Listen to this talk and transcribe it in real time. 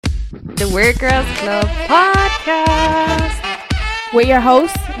The Weird Girls Club podcast with your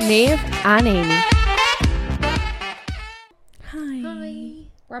hosts, Niamh and Amy. Hi.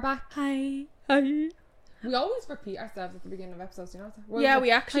 We're back. Hi. We always repeat ourselves at the beginning of episodes, you know? Yeah,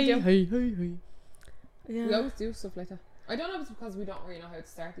 we actually do. Hey. Yeah. We always do stuff like that. I don't know if it's because we don't really know how to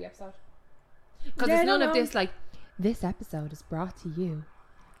start the episode. Because Yeah, I there's none don't of know. this, like, this episode is brought to you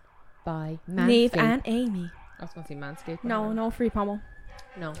by Niamh Manscaped. and Amy. I was going to say Manscaped. No free pommel.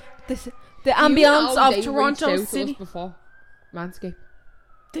 No. The ambience of they Toronto reached out to City. us before. Manscaped.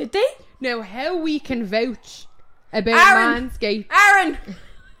 Did they? Now, how we can vouch about Aaron! Manscaped. Aaron!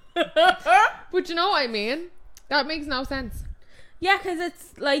 But you know what I mean? That makes no sense. Yeah, because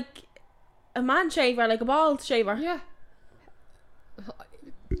it's like a man shaver, like a bald shaver. Yeah.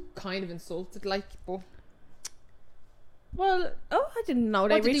 Kind of insulted, like, but... Well, I didn't know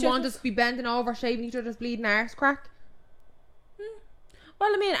they What, did reached he out want to us to be bending over, shaving each other's bleeding arse crack?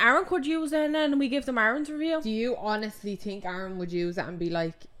 Well, I mean, Aaron could use it and then we give them Aaron's review. Do you honestly think Aaron would use it and be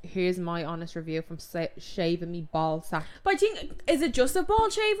like, here's my honest review from shaving me ball sack? But I think, is it just a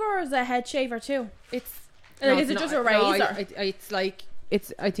bald shaver or is it a head shaver too? It's... Like, is it just a razor? It's like...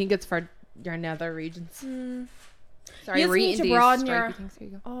 I think it's for your nether regions. Sorry, You just we're need eating to these broaden stripy your- things. Here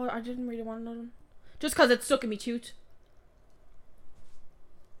you go. Oh, I didn't really want another one. Just because it's stuck in me tooth.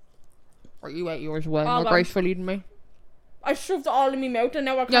 Or you ate yours well All more gone. gracefully than me. I shoved it all in my mouth and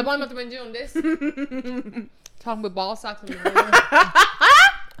now I can't. Yeah, but I'm not the one doing this. Talking about ball sacks.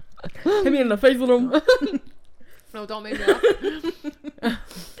 Hit me in the face with them. No, don't make me laugh.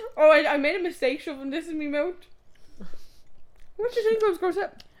 Oh, I made a mistake shoving this in my mouth. What do you think I was going to say?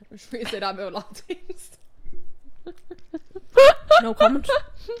 I'm sure you say that about a lot of things. No comment.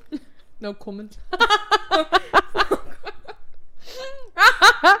 No comment.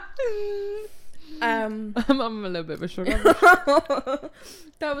 I'm a little bit of a sugar.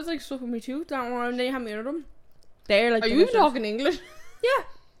 That was like stuck in my tooth. That one, and then you had me another one. They're like. Are you delicious. talking English? Yeah.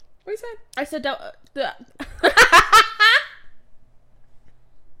 What are you saying? I said that.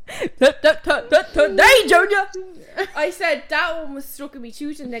 Hey, Junior! I said that one was stuck in my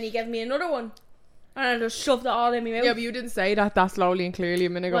tooth, and then he gave me another one, and I just shoved it all in my mouth. Yeah, but you didn't say that slowly and clearly a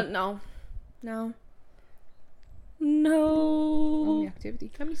minute ago. Well, no. Only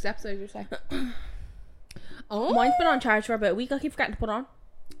activity. How many steps did you say? Oh, Mine's been on charge for about a week. I keep forgetting to put on.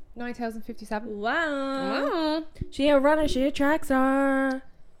 9,057. Wow. Oh. She a runner. She a track star.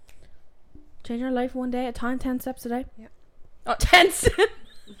 Change her life one day at a time. 10 steps a day. Yeah. Oh, 10 steps.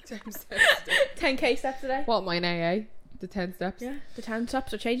 10 10k steps a day. What, mine AA? The 10 steps? Yeah, the 10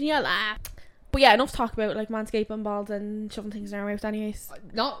 steps are changing your life. But yeah, enough talk about like manscaping, balls and shoving things in our mouth anyways.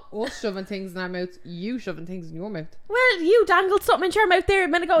 Not us shoving things in our mouth, you shoving things in your mouth. Well, you dangled something into your mouth there a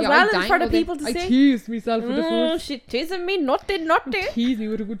minute ago as well, and for the people to I see. teased myself for the Oh, first. she teasing me, nothing. Tease me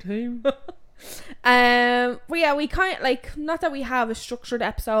with a good time. But yeah, we kind of like, not that we have a structured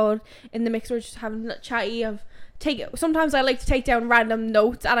episode in the mix, we're just having a little chatty of sometimes I like to take down random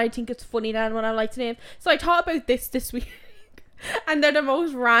notes and I think it's funny then when I like to name. So I thought about this week and they're the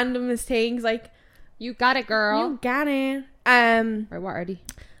most randomest things, like, You got it, girl. you got it. Right, what are they?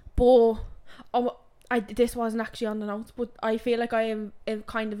 But this wasn't actually on the notes, but I feel like I am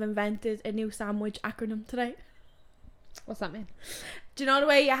kind of invented a new sandwich acronym today. What's that mean? Do you know the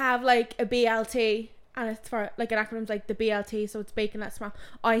way you have like a BLT and it's for like an acronym's like the BLT, so it's bacon that's small.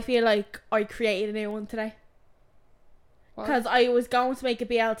 I feel like I created a new one today because I was going to make a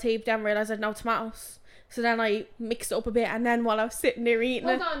BLT but then realised I had no tomatoes, so then I mixed it up a bit, and then while I was sitting there eating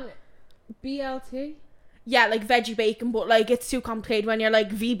Hold it, on. BLT? yeah, like veggie bacon, but like it's too complicated when you're like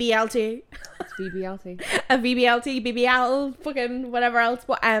VBLT. It's BBLT. A VBLT, BBL, fucking whatever else.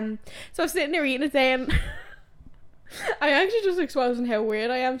 But so I was sitting there eating it there, and I actually just exposing how weird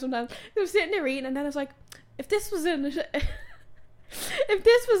I am sometimes. I was sitting there eating, and then I was like, if this was in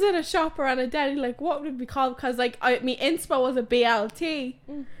a shop or on a deli, like what would it be called? Because like my inspo was a BLT,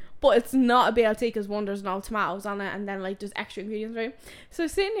 but it's not a BLT because one, there's no tomatoes on it, and then like there's extra ingredients, right? So I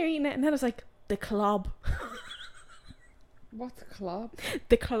was sitting there eating it, and then I was like, the club. What's a club?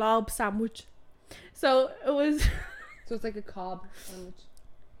 The club sandwich. So it was So it's like a cob sandwich.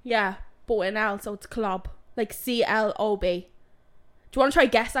 yeah, but with an L, so it's club, like CLOB. Do you want to try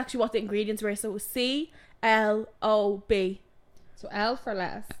guess actually what the ingredients were? So it was CLOB. So L for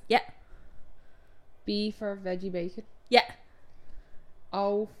lettuce. Yeah. B for veggie bacon. Yeah.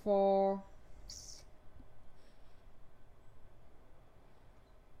 O for...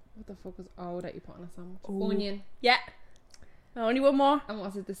 What the fuck is O that you put on a sandwich? Ooh. Onion. Yeah. Only one more. And what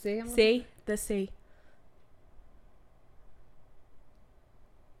was it, the C? C. The C.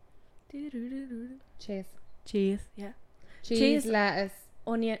 Cheese. Cheese. Yeah. Cheese, Cheese. lettuce,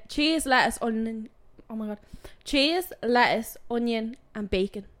 onion, cheese, lettuce, onion. Oh my god, cheese, lettuce, onion, and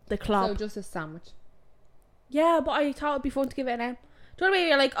bacon. The club. So just a sandwich. Yeah, but I thought it'd be fun to give it a name. Do you know what I mean?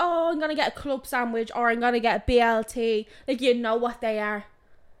 You're like, oh, I'm gonna get a club sandwich, or I'm gonna get a BLT. Like, you know what they are.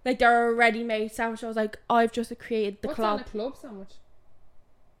 Like, they're a ready-made sandwich. I was like, I've just created the What's club. on a club sandwich?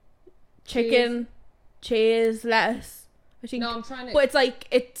 Chicken, cheese, lettuce. I think. No, I'm trying to. But it's like,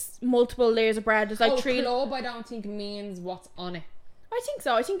 it's multiple layers of bread. There's like three. Club, I don't think means what's on it. I think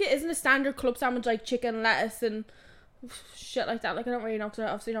so. I think it isn't a standard club sandwich like chicken, lettuce, and shit like that. Like, I don't really know because I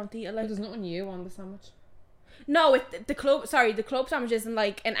obviously don't eat it. Like, There's nothing new on the sandwich. no, the club. Sorry, the club sandwich isn't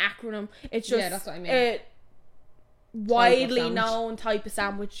like an acronym. It's just that's what I mean. a widely sandwich. known type of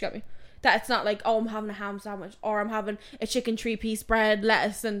sandwich. You get me? That it's not like, oh, I'm having a ham sandwich, or I'm having a chicken 3-piece bread,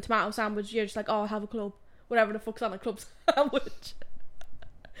 lettuce, and tomato sandwich. You're just like, oh, I'll have a club, whatever the fuck's on a club sandwich.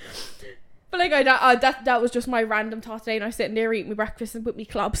 But like, that was just my random thought today, and I was sitting there eating my breakfast and put me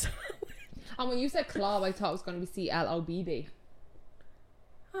clubs. And when you said club, I thought it was going to be CLOBB.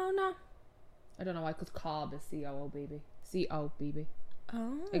 Oh no. I don't know why, because cob is COOBB. COBB.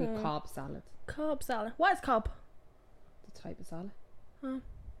 Oh. Like a cob salad. Cob salad. What is cob? The type of salad. Oh.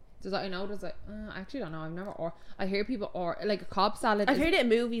 Does that, I know, does it? I actually don't know. I've never, or I hear people, or like a cob salad. I've heard it in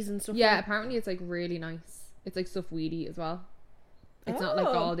movies and stuff. Yeah, like. apparently it's like really nice. It's like stuff weedy as well. It's not like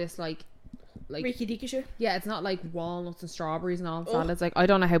all this like Ricky Dikashu. yeah, it's not like walnuts and strawberries and all salads. Like, I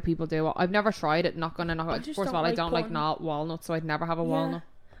don't know how people do it. I've never tried it. Not gonna knock it. just First of don't all, I like don't like putting- not walnuts, so I'd never have a walnut.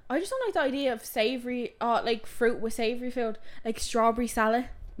 I just don't like the idea of savoury, like fruit with savoury food, like strawberry salad.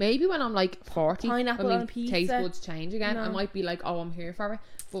 Maybe when I'm like 40, Pineapple when on my a pizza. taste buds change again, I No. might be like, oh, I'm here for it.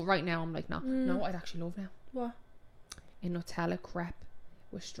 But right now, I'm like, no. No, what I'd actually love now? What? A Nutella crepe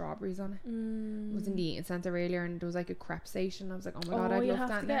with strawberries on it. I was in the eating centre earlier, and there was like a crepe station. I was like, oh my god, I'd you love have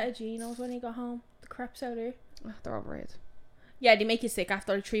that to now. get a Geno's when you go home. The crepes out there. They're overrated. Yeah, they make you sick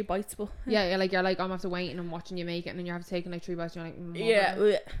after like 3 bites, but Yeah, like you're like, I'm after waiting and watching you make it, and then you have to take like 3 bites. And you're like, yeah,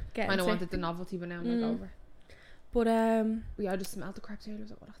 whatever. get I know sick. wanted the novelty, but now I'm like over. But But yeah, I just smelled the crepes earlier. I was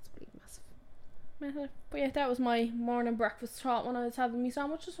like, oh, that's pretty massive. but yeah, that was my morning breakfast thought when I was having my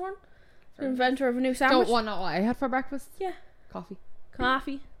sandwich this morning. The inventor of a new sandwich. Don't want to know what I had for breakfast. Yeah. Coffee.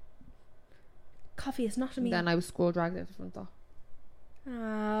 Coffee is not a meal. Then I was school dragged out the front door.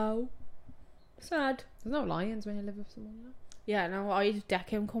 Oh, sad. There's no lions when you live with someone. You know? Yeah, no, I deck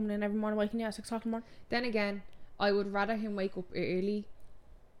him coming in every morning, waking me at 6 o'clock in the morning. Then again, I would rather him wake up early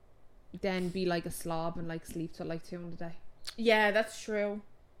than be like a slob and like sleep till like 2 in the day. Yeah, that's true.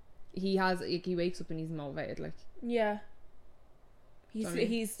 He wakes up and he's motivated, like. Yeah. He's Sorry.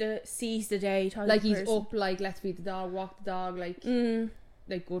 he's the seize the day type Like of he's person. up, like let's feed the dog, walk the dog, like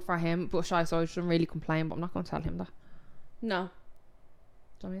Like good for him. But shy, so I shouldn't really complain. But I'm not going to tell him that. no, Do you know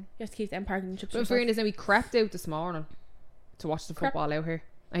what I mean? you have to keep them parking chips. But in fairness, then we crept out this morning to watch the football out here.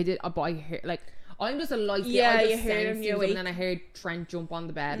 I did, but I heard like I'm just a light. Yeah, I you just heard sensed him, things, you and awake. then I heard Trent jump on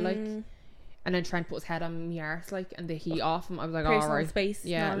the bed, like, and then Trent put his head on my arse, like, and the heat off him. I was like, all Personal right, space.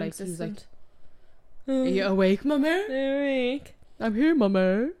 yeah, like he was like, non-existent. are you awake, mama? Awake. I'm here,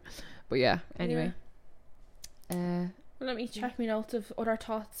 mama. But yeah, anyway. Well, let me check my notes of other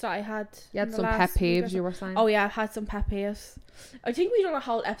thoughts that I had. You had in the some pet last week or peeves so. you were saying. Oh yeah, I've had some pet peeves. I think we done a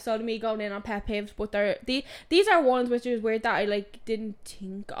whole episode of me going in on pet peeves, but these are ones which is weird that I like didn't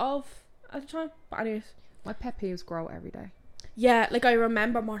think of at the time. But anyways, My pet peeves grow every day. yeah, like I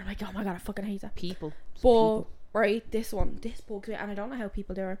remember more like, oh my god, I fucking hate that. People. Just But people. right, this bugs me, and I don't know how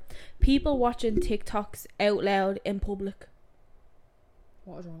people do it. People watching TikToks out loud in public.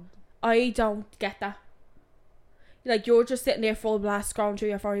 What is wrong with them? I don't get that. Like, you're just sitting there full blast scrolling through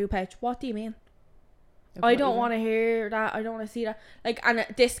your For You page. What do you mean? I don't want to hear that. I don't want to see that. Like, and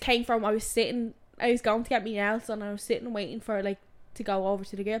this came from, I was going to get me nails and I was sitting waiting for, like, to go over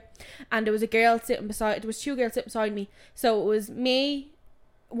to the girl. And there was a girl sitting beside, there was 2 girls sitting beside me. So it was me,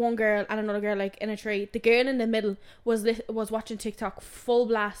 one girl, and another girl, like, in a tree. The girl in the middle was watching TikTok full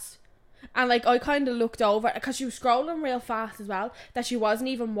blast. And like I kind of looked over because she was scrolling real fast as well, that she wasn't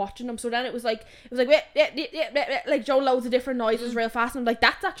even watching them. So then it was like like Joe loads of different noises real fast. And I'm like,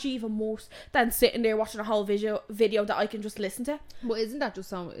 that's actually even worse than sitting there watching a whole video that I can just listen to. But isn't that just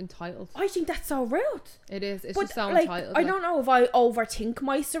so entitled? I think that's so rude. It is. It's But just so like, entitled. I don't know if I overthink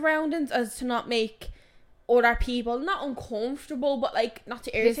my surroundings as to not make other people not uncomfortable, but like not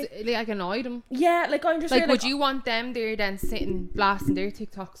to irritate. It's, like annoy them. Yeah, like I'm just Like, here, would you want them there then sitting blasting their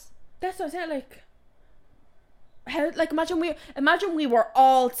TikToks? That's what I said. Like, how? Like, imagine we were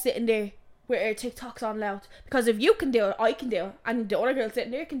all sitting there with our TikToks on loud. Because if you can do it, I can do it, and the other girl sitting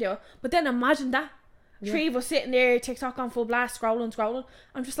there can do it. But then imagine that 3 of us sitting there, TikTok on full blast, scrolling.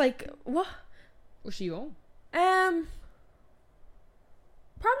 I'm just like, what? Was she young?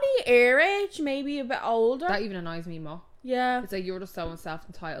 our age, maybe a bit older. That even annoys me more. Yeah. It's like you're just so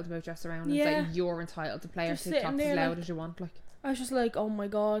self-entitled about dress around. Yeah. It's like you're entitled to play your Just sitting TikToks there, as loud like- as you want. Like, I was just like, oh my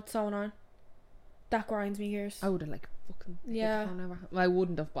god, so annoying. That grinds me gears. I would have like fucking hit Yeah. the phone over. Well, I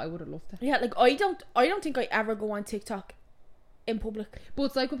wouldn't have, but I would have loved it. Yeah, like I don't think I ever go on TikTok in public. But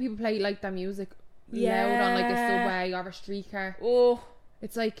it's like when people play like their music Yeah. loud on like a subway or a streetcar. Oh,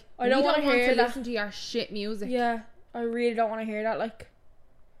 It's like I don't we wanna want hear to that. listen to your shit music. yeah. I really don't want to hear that. Like,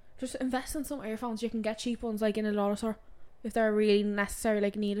 just invest in some earphones. You can get cheap ones like in a lot of store if they're really necessary,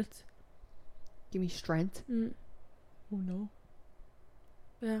 like needed. Give me strength. Mm. Oh no.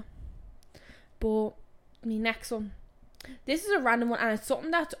 Yeah. But me next one. This is a random one, and it's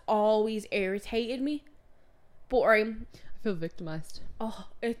something that's always irritated me. But I feel victimized.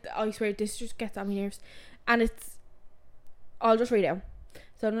 I swear this just gets on my nerves, and it's. I'll just read it out.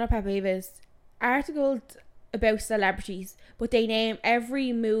 So another pet peeve is articles about celebrities, but they name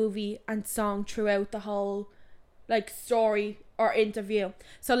every movie and song throughout the whole, like, story or interview.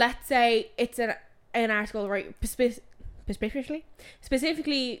 So let's say it's an article, right?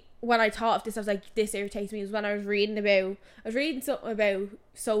 Specifically, when I thought of this, I was like, this irritates me. Was when I was reading something about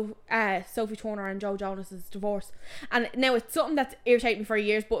Sophie Turner and Joe Jonas's divorce, and now it's something that's irritated me for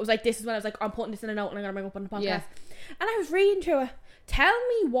years. But it was like, this is when I was like, I'm putting this in a note and I'm gonna bring it up on the podcast. Yeah. And I was reading through it. Tell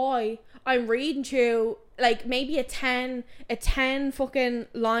me why I'm reading through like maybe a 10 fucking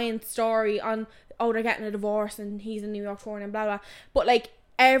line story on, oh, they're getting a divorce and he's in New York touring and blah blah. But like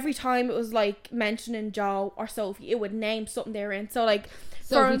every time it was like mentioning Joe or Sophie, it would name something they're in. So like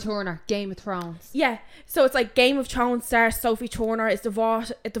Sophie Turner, Game of Thrones. Yeah, so it's like Game of Thrones star Sophie Turner is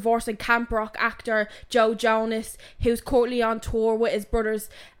divorcing camp rock actor Joe Jonas, who's currently on tour with his brothers,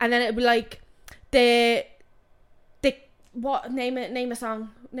 and then it'd be like the what name a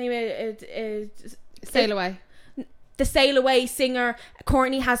song, Sail Away. The Sail Away singer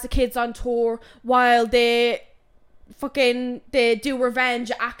currently has the kids on tour, while the Do Revenge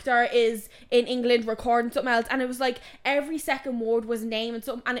actor is in England recording something else. And it was like every second word was naming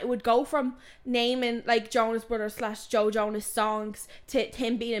something, and it would go from naming like Jonas Brothers / Joe Jonas songs to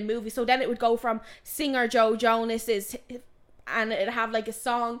him being in a movie. So then it would go from singer Joe Jonas and it'd have like a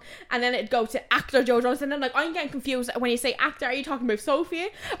song, and then it'd go to actor Joe Jonas, and then like I'm getting confused when you say actor. Are you talking about Sophie,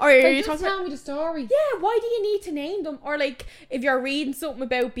 or are you talking tell about me the story? Yeah, why do you need to name them? Or like if you're reading something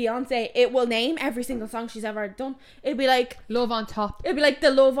about Beyonce, it will name every single song she's ever done. It'd be like Love on Top. It'd be like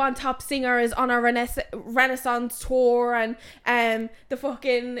the Love on Top singer is on a Renaissance tour, and the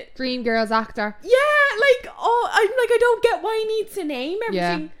fucking Dreamgirls actor. yeah, like I don't get why he needs to name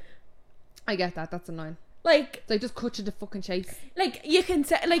everything. Yeah. I get that. That's annoying. Like They just cut you the fucking chase. like you can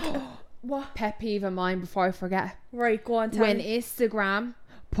say like what? Pet peeve of mine before I forget. Right, go on. Tell When me. Instagram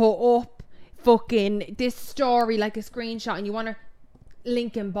put up fucking this story like a screenshot and you want to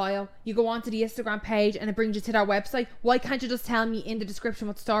link in bio, you go onto the Instagram page and it brings you to their website. Why can't you just tell me in the description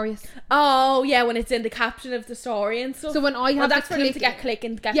what the story is? Oh yeah, when it's in the caption of the story and stuff. So when I have that's to for them click, to get click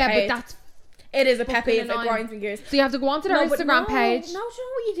and get yeah, paid. but that's it is a pet fucking peeve. It annoying. grinds my gears. so you have to go onto their but Instagram page. No, do you know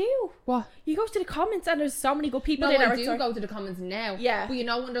what you do? What? You go to the comments and there's so many good people No, in I our do story. go to the comments now. Yeah. But you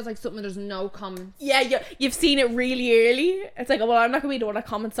know when there's like something there's no comments. Yeah, you've seen it really early. It's like, oh, well, I'm not gonna be the one that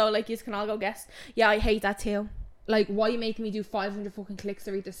comments, so like you can all go guess. Yeah, I hate that too. Like, why are you making me do 500 fucking clicks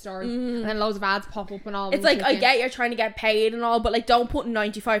to read this story? And then loads of ads pop up and all. It's like, I get you're trying to get paid and all, but like don't put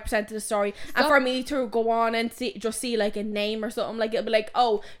 95% of the story. And for me to go on and see like a name or something, like it'll be like,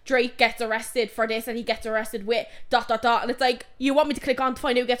 oh, Drake gets arrested for this and he gets arrested with ... and it's like, you want me to click on to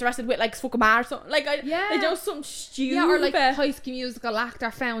find out who gets arrested with like fucking mad or something. Like I do something stupid. Yeah, or like High School Musical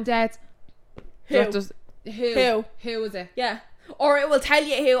actor found dead. Who Who is it? Yeah. Or it will tell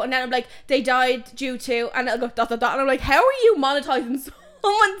you who, and then I'm like, they died due to, and it'll go ... and I'm like, how are you monetizing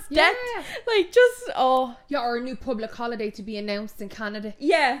someone's death? Like, just Yeah, or a new public holiday to be announced in Canada.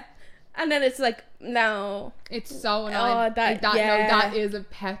 yeah. And then it's like, no. It's so annoying. That is a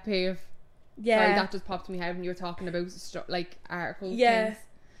pet peeve. Yeah. Sorry, that just popped in my head when you were talking about like articles. Yeah. Things.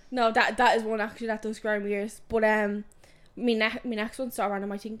 No, that is one actually that does grind my ears. But me next one's so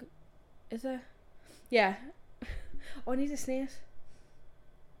random. I think, is it? Yeah. Oh, I need to sneeze.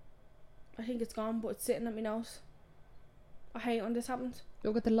 I think it's gone, but it's sitting at my nose. I hate when this happens.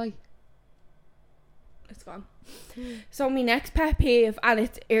 Look at the light. It's gone. So my next pet peeve, and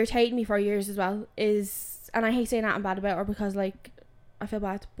it's irritated me for years as well, is, and I hate saying that I'm bad about her because like I feel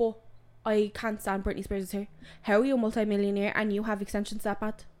bad, but I can't stand Britney Spears' hair. How are you a multi-millionaire and you have extensions that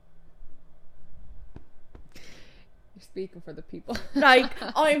bad? You're speaking for the people. Like,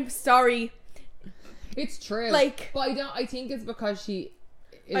 I'm sorry. It's true. Like, but I think it's because she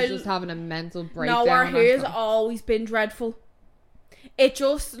is just having a mental breakdown. No, her hair's always been dreadful. it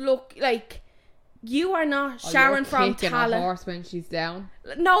just look like you are not Sharon from kicking a Tala. horse when she's down.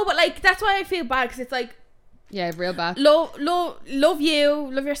 No, but like that's why I feel bad, because it's like, Yeah, real bad. love you,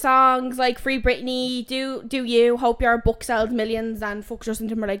 love your songs, like free Britney, do you, hope your book sells millions and fuck Justin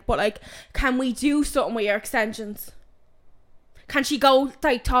Timberlake, but like, can we do something with your extensions? Can she go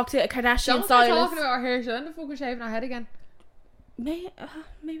like talk to a Kardashian Don't start stylist? talking about her hair. She'll end up fucking shaving her head again. Maybe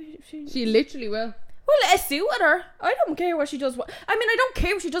She literally will. well, a suit with her. I don't care what she does. I mean, I don't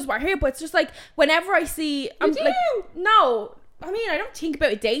care what she does with her hair, but it's just like whenever I see, I'm do? like, no. I mean, I don't think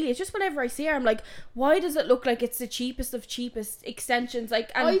about it daily. It's just whenever I see her, I'm like, why does it look like it's the cheapest of cheapest extensions?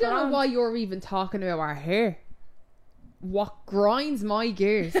 Like, and I don't know blonde. why you're even talking about our hair. What grinds my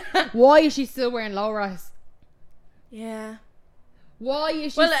gears? Why is she still wearing low rise? Yeah. Why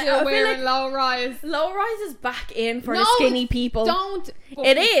is she Well, I still feel wearing like low rise? Low rise is back in for No, the skinny people. Don't.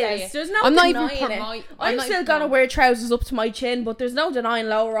 It say is. There's no I'm not denying even it. I'm not still even- gonna wear trousers up to my chin, but there's no denying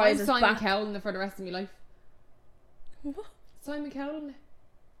low I'm rise is Simon back. Cowell for the rest of my life. What? Simon Cowell.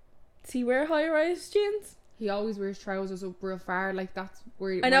 Does he wear high rise jeans? He always wears trousers up real far. Like that's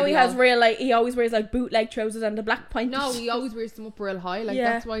where. I know he has real like he always wears like bootleg trousers and the black pint. No, he always wears them up real high. Like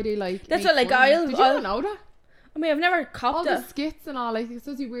Yeah. that's why they like. That's make what, like, fun of him. Did you I'll- not know that? I mean, I've never All copped the it. skits and all, like, it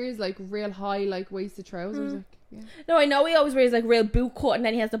says he wears like real high, like waisted trousers. Mm. Like, yeah. No, I know he always wears like real boot cut, and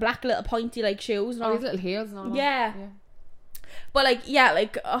then he has the black little pointy like shoes and Oh, all. his little heels and all. that. Yeah. Yeah. But like, yeah,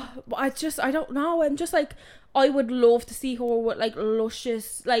 like I don't know. I'm just like, I would love to see her with like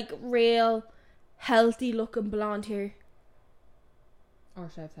luscious, like real, healthy looking blonde hair. Or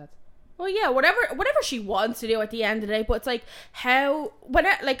shaved head. Well, yeah, whatever she wants to do at the end of the day. But it's like, how,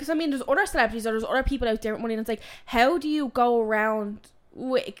 like, cause I mean, there's other celebrities or there's other people out there with money, and it's like, how do you go around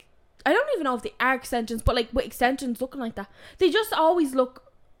with, I don't even know if they are extensions, but like with extensions looking like that, they just always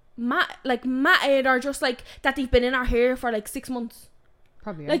look matted, or just like that they've been in our hair for like 6 months.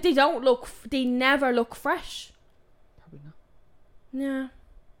 Probably. Like they never look fresh. Probably not. Yeah.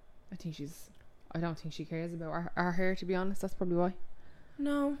 I don't think she cares about our hair, to be honest. That's probably why.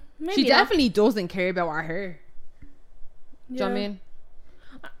 No. Maybe She not. definitely doesn't care about our hair. Do you know what I mean?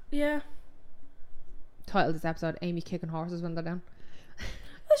 Yeah. Title this episode: Amy kicking horses when they're down.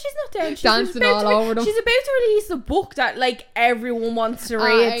 Well, she's not down. She's Dancing about all over them. She's about to release a book that like everyone wants to Ah,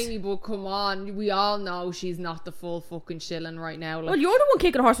 read. Amy, but come on, we all know she's not the full fucking shilling right now. Like, Well, you're the one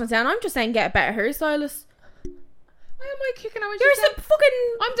kicking horseman's down. I'm just saying, get a better hairstylist. why am I kicking her? When You're she's some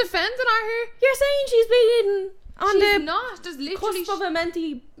fucking. I'm defending our hair. You're saying she's bleeding on She's the not. Just literally. cusp of a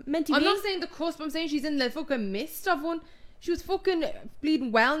menti I'm V. not saying the cusp. I'm saying she's in the fucking midst of one. She was fucking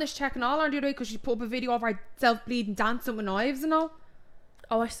bleeding wellness checking all on the other day because she put up a video of herself bleeding, dancing with knives and all.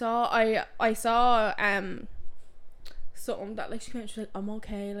 Oh, I saw something that like she was like, I'm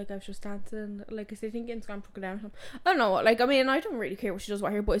okay, like I was just dancing, like I think Instagram took it down or something. I don't know, like I mean I don't really care what she does with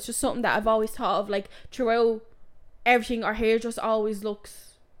her hair, but it's just something that I've always thought of, like throughout everything our hair just always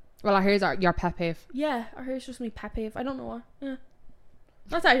looks, Well, our hair's your pet peeve. yeah, our hair's just me pet peeve. I don't know why. Yeah,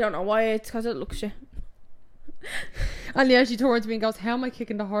 not that I don't know why, it's because it looks shit. And yeah, she turns to me and goes, "How am I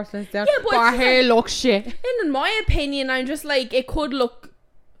kicking the horses down? Yeah, but our it's hair looks shit." And in my opinion, I'm just like, it could look,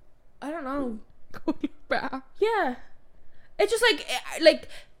 I don't know. Better. Yeah. It's just like,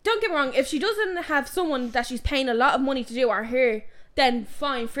 don't get me wrong, if she doesn't have someone that she's paying a lot of money to do her hair, then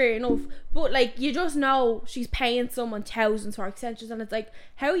fine, fair enough. But like, you just know she's paying someone thousands for extensions, and it's like,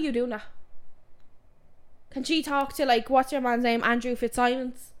 how are you doing that? Can she talk to, like, what's your man's name, Andrew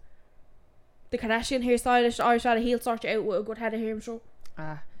Fitzsimons, the Kardashian hairstylist, Irish fella? He'll sort you out with a good head of hair, I'm sure.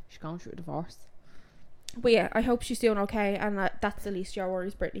 She's going through a divorce. But yeah, I hope she's doing okay, and that's the least your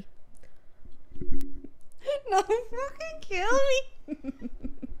worries, Brittany. No, fucking kill me.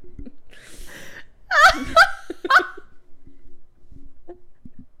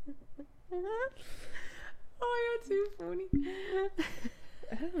 Oh, you're too funny.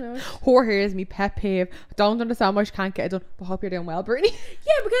 I don't know. Her hair is me pet peeve. Don't understand why she can't get it done. But hope you're doing well, Brittany.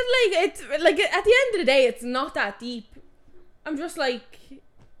 Yeah, because like it's like at the end of the day, it's not that deep. I'm just like,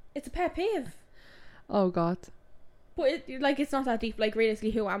 it's a pet peeve, Oh God. but it's not that deep. Like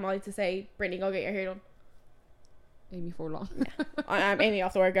realistically, who am I to say, Brittany, go get your hair done? Amy Forlong. I'm Amy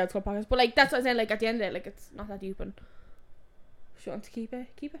off the Wear Girls Club podcast, but like that's what I'm saying. Like at the end of it, like it's not that deep, and if she wants to keep it,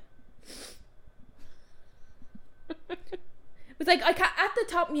 keep it. It's like I can't, at the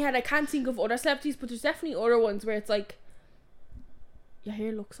top of my head, I can't think of other celebrities, but there's definitely other ones where it's like, your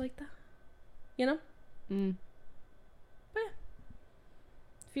hair looks like that, you know. Mm. But yeah,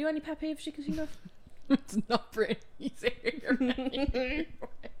 have you any pet peeves you can think of? It's not Brittany's hair.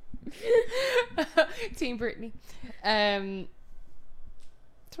 Team Brittany. Do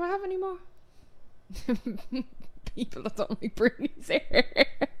I have any more? People that don't like Britney's hair.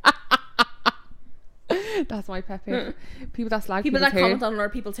 That's my pet peeve. People that slag People that people's hair. comment on other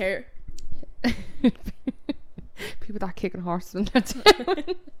people's hair. People that kicking horses when they're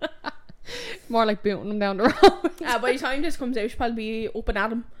down. More like booting them down the road. By the time this comes out, she'll probably be up and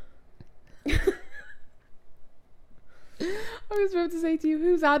at him. I was about to say to you,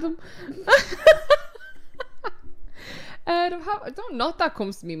 who's Adam? Not that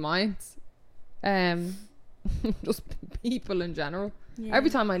comes to me mind. Just people in general. Yeah. Every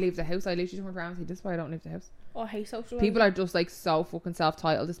time I leave the house, I literally turn around and say, "This is why I don't leave the house." Oh, I hate social. People are just like so fucking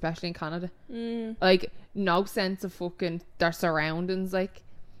self-titled, especially in Canada. Like no sense of fucking their surroundings. Like,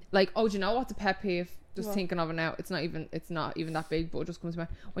 oh, do you know what's a pet peeve? Just What? thinking of it now. It's not even that big, but it just comes to mind.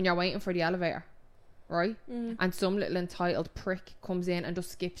 When you're waiting for the elevator, right? And some little entitled prick comes in and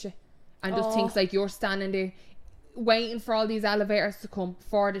just skips you, and just thinks like you're standing there waiting for all these elevators to come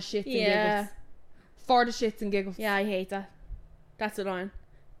for the shits and giggles. For the shits and giggles. Yeah, I hate that. That's annoying.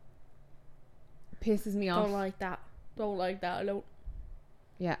 Pisses me off. Don't like that. Don't like that. I don't.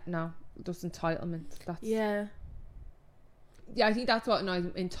 Yeah, no. Just entitlement. That's Yeah. Yeah, I think that's what annoys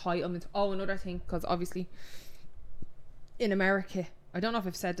me. Entitlement. Oh, another thing, because obviously in America, I don't know if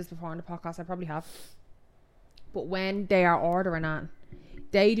I've said this before on the podcast, I probably have, but when they are ordering on,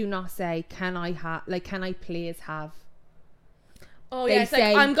 they do not say, can I please have? Oh, They yeah, it's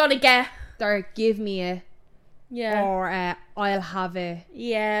say- like, I'm gonna get. They're give me a, Yeah. or I'll have a.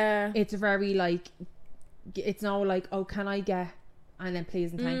 Yeah. It's very like, it's no like, oh, can I get, and then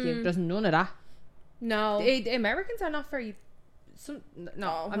please and thank you. There's none of that. No. The Americans are not very.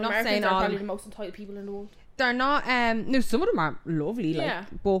 No, I'm not Americans saying are all. probably the most entitled people in the world. They're not. No, some of them are lovely. Like, Yeah.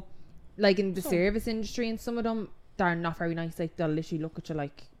 but like in the Some. service industry, and some of them they're not very nice. Like they'll literally look at you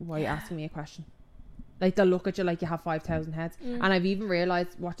like, "Why are you asking me a question?" Like they'll look at you like you have 5,000 heads. And I've even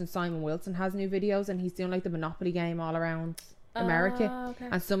realized watching Simon Wilson has new videos, and he's doing like the Monopoly game all around America. Okay.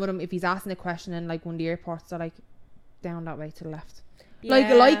 And some of them, if he's asking a question in like one of the airports, they're like down that way to the left.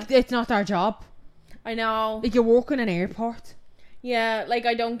 Yeah. Like it's not their job. I know. Like you're working in an airport. Yeah, like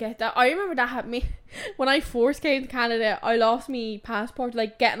I don't get that. I remember that happened me when I first came to Canada. I lost my passport,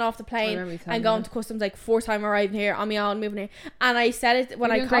 like getting off the plane remember you telling and me going that. to customs, like first time arriving here on my own, moving here. And I said it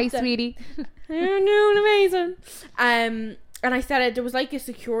when I You're great, copped it. sweetie. You're doing amazing. And I said it. There was like a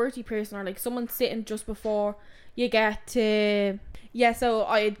security person or like someone sitting just before you get to. Yeah, so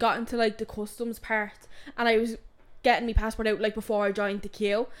I had gotten to like the customs part, and I was getting my passport out like before I joined the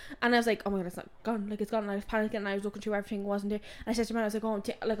queue, and I was like, oh my god, it's not gone, like it's gone. And I was panicking, and I was looking through everything, wasn't there. And I said to him, I was like, oh,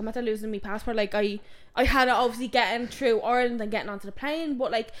 like I'm after losing my passport. Like I had it obviously getting through Ireland and getting onto the plane,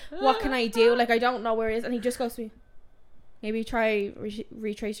 but like what can I do? Like I don't know where it is. And he just goes to me, maybe try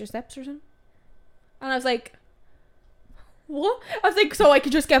retrace your steps or something. And I was like, what? I was like, so I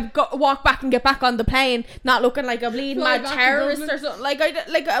could just walk back and get back on the plane, not looking like a bleeding Fly mad back to terrorist Dublin. or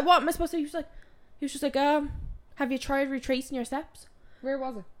something. What am I supposed to? He was just like, have you tried retracing your steps? Where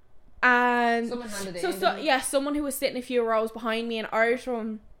was it? And Someone handed it so in, didn't they? yeah, someone who was sitting a few rows behind me, and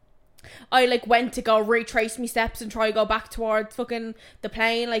I like went to go retrace my steps and try to go back towards fucking the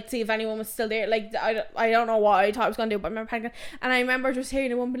plane, like see if anyone was still there. Like I don't know what I thought I was gonna do, but I remember panicking. And I remember just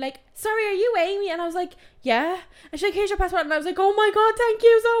hearing a woman be like, "Sorry, are you Amy?" And I was like, "Yeah." And she's like, "Here's your passport." And I was like, "Oh my god, thank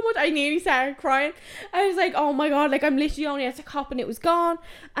you so much." I nearly started crying. I was like, "Oh my god, like I'm literally only at the cop and it was gone."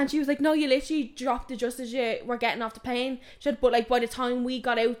 And she was like, "No, you literally dropped it just as you were getting off the plane." She said, "But like by the time we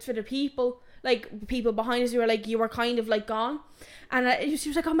got out for the people behind us, you were kind of like gone." And she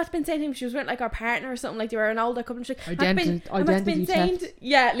was like, "Oh, Matt's been saying to him," she was with like our partner or something, like they were an older couple. She's like, Identity theft.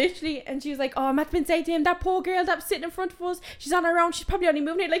 yeah, literally. And she was like, "Oh, Matt's been saying to him, that poor girl that was sitting in front of us, she's on her own, she's probably only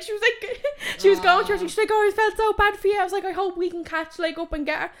moving it." Like she was like, she was going through it. She's like, "Oh, I felt so bad for you." I was like, "I hope we can catch like up and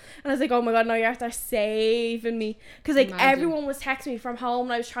get her." And I was like, "Oh my god, no, you're after saving me," because like Imagine. everyone was texting me from home,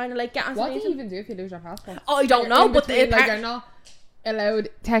 and I was trying to like get on. What do you even do if you lose your passport? Oh, I don't know, but like you're not allowed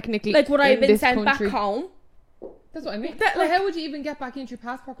technically. like would I have in been this sent country. back home? That's what I mean. That, Well, like- how would you even get back into your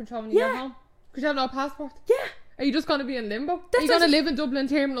passport control when you Yeah. get home? Because you have no passport. Yeah, Are you just going to be in limbo? Are That's you going to what- live in Dublin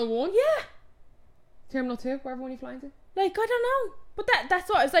Terminal 1? yeah. Terminal 2? Wherever one you flying to? Like I don't know, but that's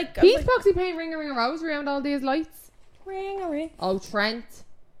what I was like. He's proxy paying ring a rosary around all these lights. ring. Oh, Trent.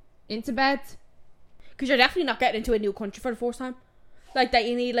 Into bed. Because you're definitely not getting into a new country for the first time. Like that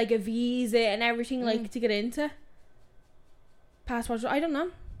you need like a visa and everything like to get into. Passport, I don't know.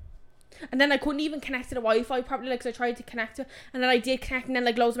 And then I couldn't even connect to the Wi-Fi properly, like, because I tried to connect to, and then I did connect, and then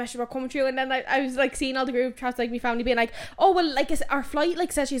like loads of messages were coming through, and then I was like seeing all the group chats, like my family being like, "Oh well, like our flight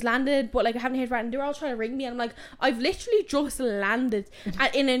like says she's landed, but like I haven't heard from her," and they're all trying to ring me, and I'm like, I've literally just landed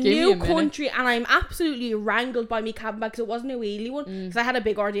in a Give me new a minute. country, and I'm absolutely wrangled by me cabin bag because it wasn't a wheelie one, because I had a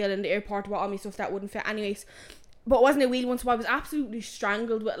big ordeal in the airport with all my stuff that wouldn't fit anyways. but it wasn't a wheel one, so I was absolutely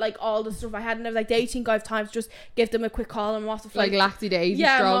strangled with like all the stuff I had, and I was like, they think I have time to just give them a quick call and I'm off to fly. Like Laxy Daisy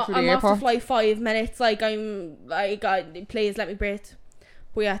yeah, stroll through the I'm airport. off to fly 5 minutes. Like I'm like, please let me breathe.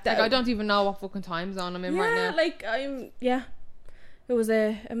 But yeah, Like, I don't even know what fucking time zone I'm in right now. like it was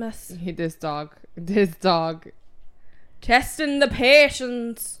a mess. This dog Testing the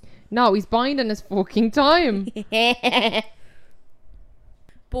patience. no, he's binding his fucking time.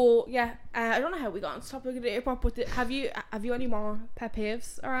 But yeah, I don't know how we got on the topic of the airport, but have you any more pet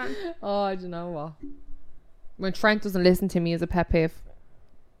peeves around? Oh, I don't know what. When Trent doesn't listen to me is a pet peeve.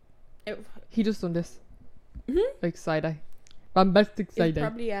 He just done this. Like side eye. Bombastic side eye.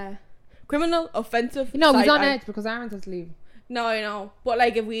 Probably criminal, offensive. No, he's on side-eye. edge because Aaron has to leave. No, I know. But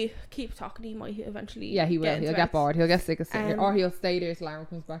like if we keep talking, he might eventually. Yeah, he will. He'll get bored. He'll get sick of sitting here. Or he'll stay there till Aaron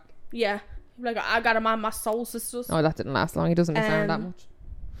comes back. Yeah. Like I got him on my soul sisters. Oh, that didn't last long. He doesn't miss Aaron that much.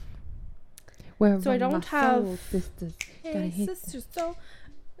 So I don't have soul sisters. Hey, sisters. So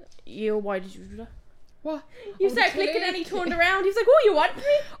why did you do that? What? You started clicking and he turned around. He was like, "Oh, you want me?"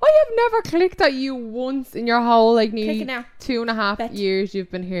 I have never clicked at you once in your whole like nearly now. 2.5 years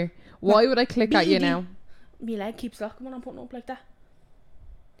you've been here. Why would I click at you now? My leg keeps locking when I'm putting up like that.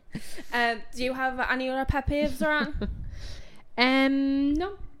 Do you have any other pet peeves around?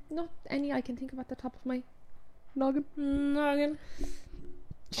 No, not any I can think of at the top of my noggin.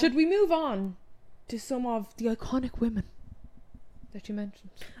 Should we move on to some of the iconic women that you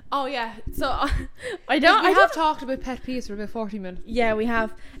mentioned? Oh yeah. So I have talked about pet peeves for about 40 minutes. Yeah, we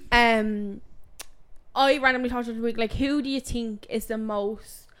have. I randomly thought of the week, like, who do you think is the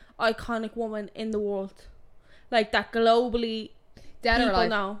most iconic woman in the world? Like that globally, dead or alive?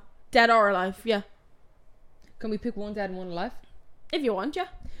 Know. Dead or alive? Yeah. Can we pick one dead and one alive? If you want, yeah.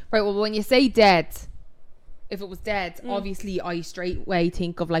 Right. Well, when you say dead, if it was dead, obviously I straightway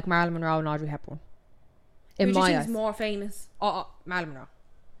think of like Marilyn Monroe and Audrey Hepburn. In my eyes, more famous. Marilyn Monroe.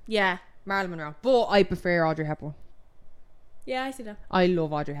 Yeah. Marilyn Monroe. But I prefer Audrey Hepburn. Yeah, I see that. I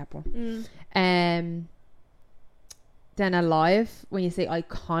love Audrey Hepburn. Then alive, when you say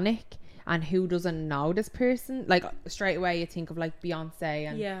iconic and who doesn't know this person, like straight away you think of like Beyonce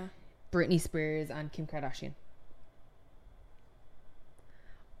and Britney Spears and Kim Kardashian.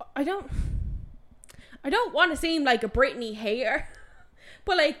 I don't want to seem like a Britney hater,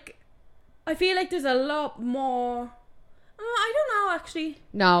 but like I feel like there's a lot more. I don't know actually.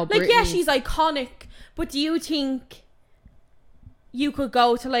 No, like yeah, she's iconic, but do you think you could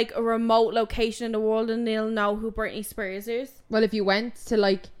go to like a remote location in the world and they'll know who Britney Spears is? Well, if you went to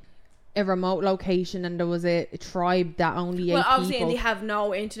like a remote location and there was a tribe that only ate obviously people, and they have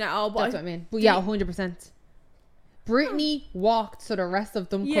no internet at all, but that's what I mean. But yeah, 100%. Britney walked so the rest of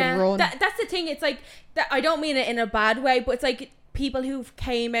them could run. That's the thing. It's like that. I don't mean it in a bad way, but it's like people who've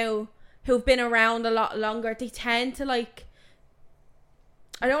came out, who've been around a lot longer, they tend to like.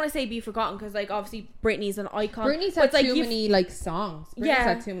 I don't want to say be forgotten because like obviously Britney's an icon. Britney's had too many like songs. Britney's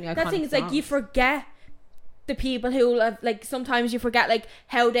had too many iconic that thing is songs. like you forget the people who have, like, sometimes you forget like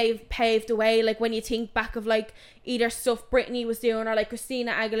how they've paved the way, like when you think back of like either stuff Britney was doing or like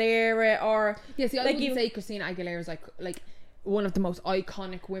Christina Aguilera or I like wouldn't say Christina Aguilera is like one of the most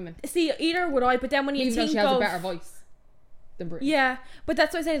iconic women. See, either would I, but then when you even think though she has of a better voice than Britney. Yeah, but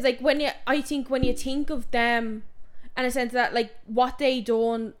that's what I'm saying is like when you think of them in a sense that like what they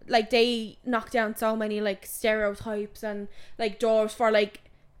done, like they knocked down so many like stereotypes and like doors for like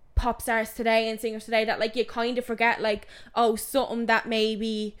pop stars today and singers today that like you kind of forget like, oh, something that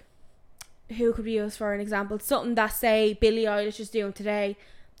maybe who could be used for an example, something that say Billie Eilish is doing today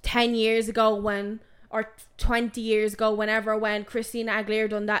 10 years ago when, or 20 years ago, when Christina Aguilera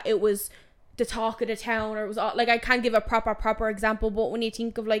done that, it was the talk of the town, or it was all, like I can't give a proper example, but when you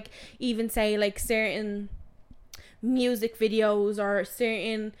think of like even say like certain music videos or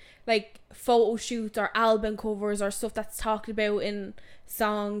certain like photo shoots or album covers or stuff that's talked about in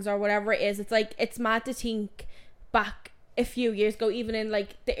songs or whatever it is, it's like it's mad to think back a few years ago, even in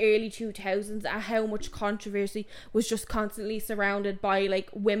like the early 2000s, at how much controversy was just constantly surrounded by like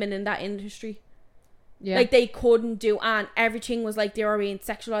women in that industry. Yeah. Like they couldn't do, and everything was like they were being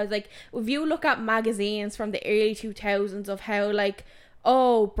sexualized. Like if you look at magazines from the early 2000s of how like,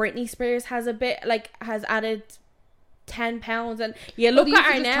 oh, Britney Spears has added 10 pounds, and you look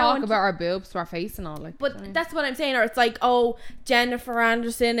at her now talk about our boobs to our face and all, like, but that's what I'm saying. Or it's like, oh, Jennifer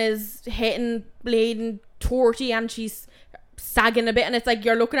Anderson is hitting bleeding 30 and she's sagging a bit, and it's like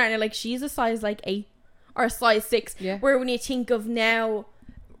you're looking at her and you're like, she's a size like 8 or a size 6. Yeah. Where when you think of now,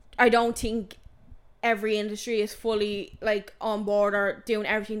 I don't think every industry is fully like on board or doing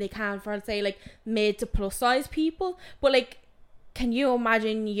everything they can for, let's say, like mid to plus size people. But like, can you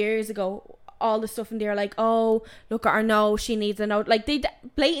imagine years ago, all the stuff in there, like, oh, look at her nose, she needs a nose. Like, they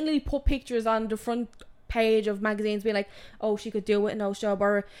blatantly put pictures on the front page of magazines being like, oh, she could do it with a nose job,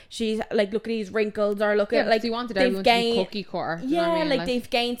 or she's like, look at these wrinkles, or look at, like, they wanted everyone to be cookie cutter. Yeah, I mean? Like, they've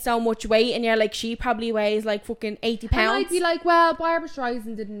gained so much weight, and you're like, she probably weighs like fucking 80 pounds. And I'd be like, well, Barbara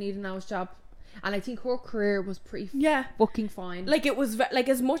Streisand didn't need a nose job, and I think her career was pretty fucking fine. Like, it was like,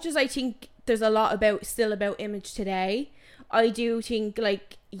 as much as I think there's a lot still about image today, I do think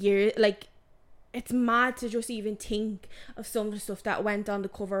like it's mad to just even think of some of the stuff that went on the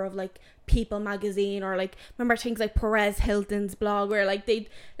cover of like People magazine, or like, remember things like Perez Hilton's blog, where like they'd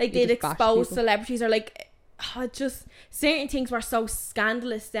expose celebrities, or like, just certain things were so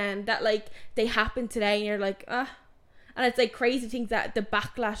scandalous then that like they happen today, and you're like, and it's like crazy things that the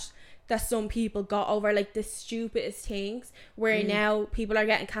backlash that some people got over like the stupidest things, where now people are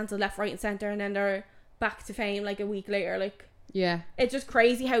getting cancelled left, right and centre, and then they're back to fame like a week later. Like, yeah, it's just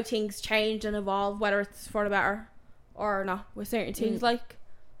crazy how things change and evolve, whether it's for the better or not with certain things. Like,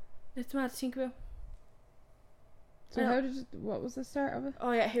 it's mad to think about. So what was the start of it?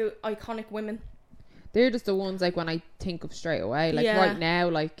 Oh yeah, who iconic women. They're just the ones like when I think of straight away, like right now,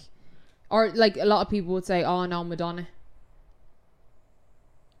 like, or like a lot of people would say, oh no, Madonna.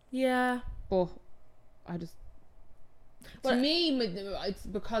 Yeah, but I just, to me, it's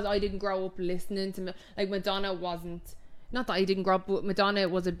because I didn't grow up listening to like Madonna wasn't, not that I didn't grow up, but Madonna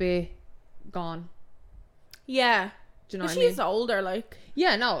was a bit gone. Yeah. Do you know what I mean? She's older, like.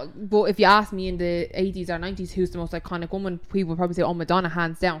 Yeah, no, but if you ask me in the 80s or 90s who's the most iconic woman, people would probably say, oh, Madonna,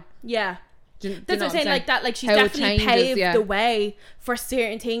 hands down. Yeah. That's what I'm saying, like that, like she's definitely paved the way for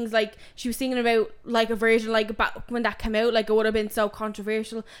certain things. Like, she was singing about like a version, like back when that came out, like it would have been so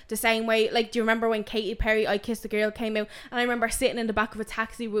controversial the same way. Like, do you remember when Katy Perry I Kissed a Girl came out, and I remember sitting in the back of a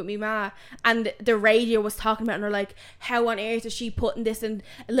taxi with me ma, and the radio was talking about it, and they're like, how on earth is she putting this in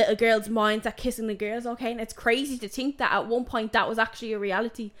little girls' minds that kissing the girls okay? And it's crazy to think that at one point that was actually a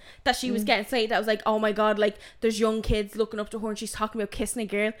reality, that she was getting slated. That was like, oh my god, like there's young kids looking up to her and she's talking about kissing a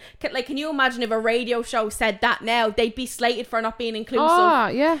girl. Like, can you imagine if a radio show said that now? They'd be slated for not being inclusive. Oh,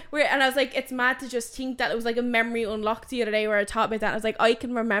 yeah. And I was like, it's mad to just think that. It was like a memory unlocked the other day where I thought about that. And I was like, I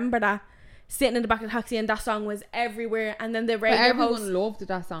can remember that, sitting in the back of the taxi, and that song was everywhere. And then the radio everyone loved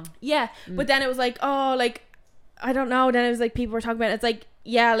that song. Yeah. But then it was like, oh, like, I don't know. Then it was like people were talking about it. It's like,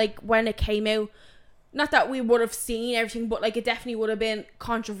 yeah, like when it came out, not that we would have seen everything, but like it definitely would have been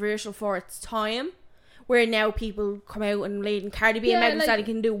controversial for its time. Where now people come out and Lady Cardi B and Megan Thee Stallion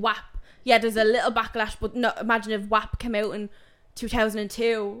can do WAP. Yeah, there's a little backlash, but no, imagine if WAP came out in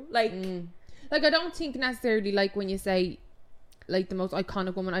 2002. Like, like I don't think necessarily, like when you say like the most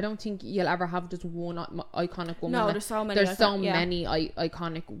iconic woman, I don't think you'll ever have just one iconic woman. No, there's so many. There's so many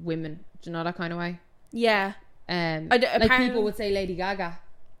iconic women. Do you know that kind of way? Yeah. Like people would say Lady Gaga.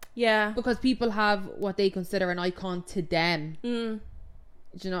 Yeah. Because people have what they consider an icon to them. Do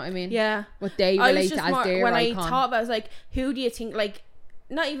you know what I mean? Yeah. What they relate to as their when icon. I thought about it, I was like, who do you think, like,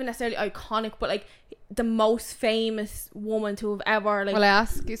 not even necessarily iconic, but like the most famous woman to have ever, like. Will I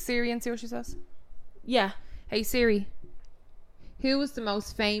ask Siri and see what she says? Yeah. Hey Siri, who was the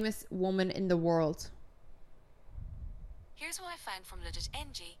most famous woman in the world? Here's what I found from Legit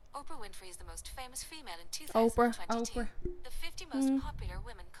NG. Oprah Winfrey is the most famous female in 2022. Oprah. The 50 most popular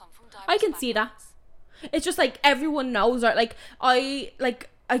women come from diverse I can see that. It's just like everyone knows her. Like I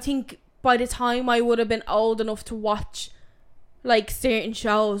think by the time I would have been old enough to watch like certain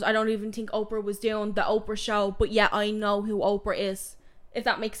shows, I don't even think Oprah was doing the Oprah show, but yeah, I know who Oprah is, if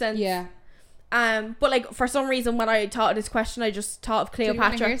that makes sense. Yeah. But like for some reason when I thought of this question, I just thought of Cleopatra. Do you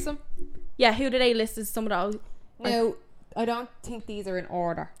want to hear some? Yeah, who did they list as some of those? No, I don't think these are in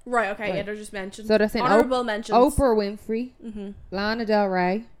order. Right, okay, right. Yeah, they're just mentioned. So they're saying honorable mentions. Oprah Winfrey, Lana Del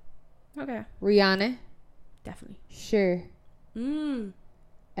Rey, okay, Rihanna, definitely, Cher. Hold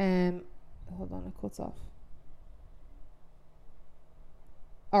on, it cuts off.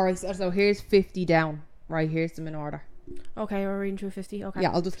 Alright, so here's 50 down. Right, here's them in order. Okay, we're reading through 50. Okay.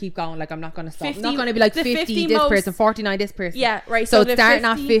 Yeah, I'll just keep going. Like, I'm not going to stop. 50, I'm not going to be like 50 this person, 49 this person. Yeah, right. So it's starting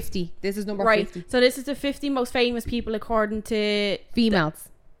at 50. This is number 50. So this is the 50 most famous people according to... Females.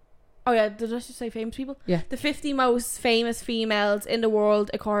 Oh yeah, did I just say famous people? Yeah. The 50 most famous females in the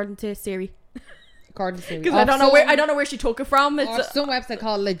world according to Siri. According to Siri. Because I don't know where she took it from. It's or some website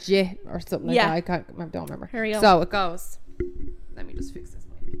called Legit or something like that. I don't remember. Here we go. So it goes. Let me just fix this.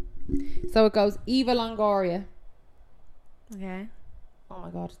 So it goes Eva Longoria. Okay. Oh my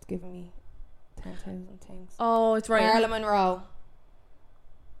god, it's giving me 10,000 things. Oh, it's right. Marilyn Monroe.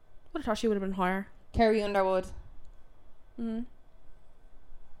 I thought she would have been higher. Carrie Underwood.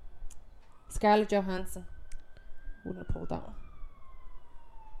 Scarlett Johansson. Wouldn't have pulled that one.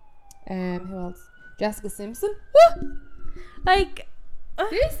 Who else? Jessica Simpson. Like,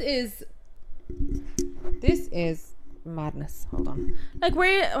 This is madness. Hold on. like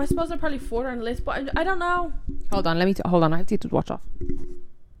I suppose they're probably further on the list, but I don't know. Hold on. Hold on. I have to watch off.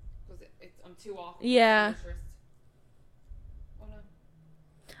 I'm too off. Yeah. Oh no.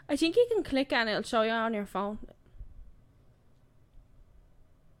 I think you can click it and it'll show you on your phone.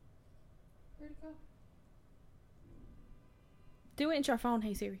 Where'd it go? Do it into your phone,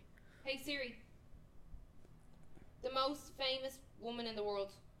 hey Siri. Hey Siri. The most famous woman in the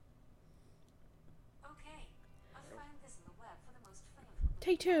world. Okay, I found this on the web for the most famous woman.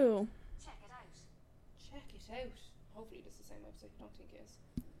 Take 2. Check it out. Check it out. Hopefully this is the same website. I don't think it is.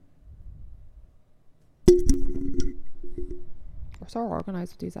 We're so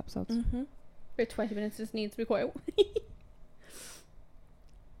organised with these episodes. Mm-hmm. For 20 minutes, this needs to be quiet.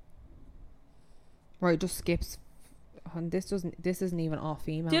 Right, it just skips. And this isn't even all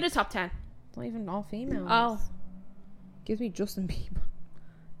female. Do the top 10. It's not even all females. Oh. Gives me Justin Bieber.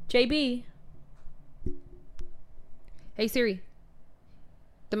 JB. Hey Siri.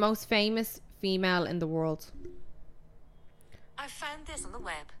 The most famous female in the world. I found this on the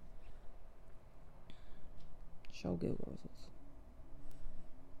web. Show Google results.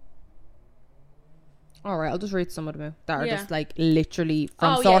 Alright, I'll just read some of them out that are Yeah. just like literally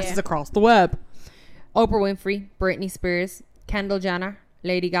from Oh, sources yeah. across the web. Oprah Winfrey, Britney Spears, Kendall Jenner,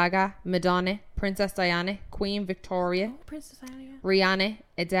 Lady Gaga, Madonna, Princess Diana, Queen Victoria, Princess Diana. Rihanna,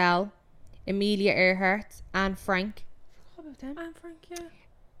 Adele, Amelia Earhart, Anne Frank, Anne Frank, yeah.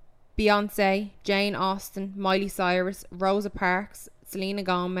 Beyonce, Jane Austen, Miley Cyrus, Rosa Parks, Selena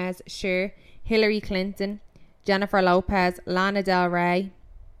Gomez, Cher, Hillary Clinton, Jennifer Lopez, Lana Del Rey.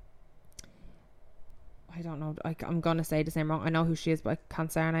 I don't know. I'm gonna say this name wrong. I know who she is, but I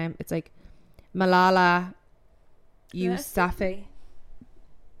can't say her name. It's like Malala Yousafzai.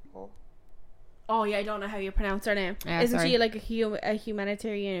 Oh yeah, I don't know how you pronounce her name. Yeah, Isn't sorry. she like a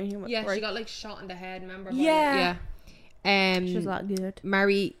humanitarian? Yeah, right? she got like shot in the head. Remember? Yeah. Yeah. She was that good.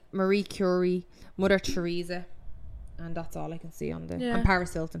 Marie Curie, Mother Teresa, and that's all I can see on the. Yeah. And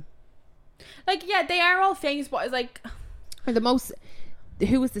Paris Hilton. Like, yeah, they are all famous, but it's like, And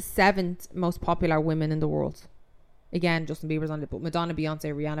who was the 7th most popular women in the world? Again, Justin Bieber's on it, but Madonna, Beyonce,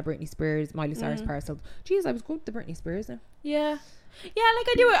 Rihanna, Britney Spears, Miley Cyrus, Paris Hilton. Jeez, I was good with the Britney Spears now. yeah, like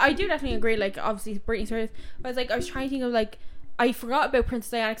I do definitely agree. Like, obviously, Britney Spears. But it's like I was trying to think of like I forgot about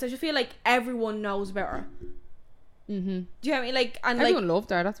Princess Diana because I just feel like everyone knows about her. Mm-hmm. Do you know what I mean? Like, and Everyone like, loved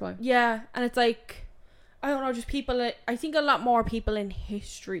her, that's why. yeah, and it's like I don't know, just people. Like, I think a lot more people in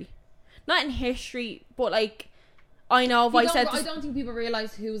history, not in history, but like I know if I said, I don't think people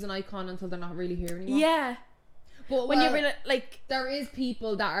realise who's an icon until they're not really here anymore. yeah, But when you really like, there is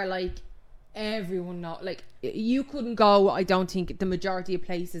people that are like, everyone know, like, you couldn't go, I don't think, the majority of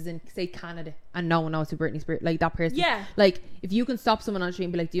places in, say, Canada, and no one knows who Britney Spears, like, that person. Yeah. Like, if you can stop someone on the street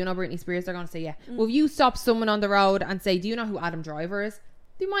and be like, do you know Britney Spears? They're going to say, yeah. Well, if you stop someone on the road and say, do you know who Adam Driver is?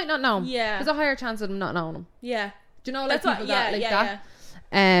 They might not know him. Yeah. There's a higher chance of them not knowing him. yeah, Do you know, like, That's what- people yeah, that, like yeah,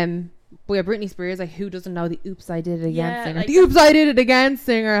 that? But yeah, Britney Spears, like, who doesn't know the Oops, I Did It Again Yeah, singer? like The Oops, I Did It Again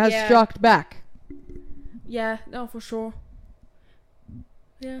singer has Yeah. struck back. yeah, no, for sure.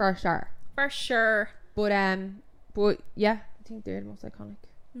 Yeah, For sure. for sure. But yeah, I think they're the most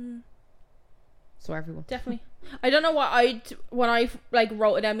iconic. So everyone. Definitely. I don't know what when I like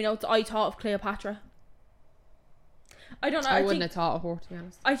wrote it down, you know, I thought of Cleopatra. I don't know. I I wouldn't think have thought of her, to be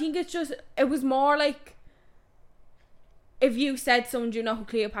honest. I think it's just it was more like if you said someone, do you know who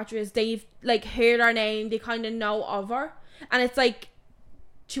Cleopatra is? They've like heard her name, they kind of know of her, and it's like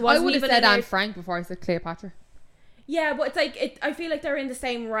she I wasn't would have even said in her- Anne Frank before I said Cleopatra. Yeah, but it's like I feel like they're in the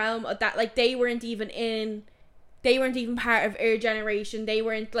same realm of that. Like they weren't even part of our generation. They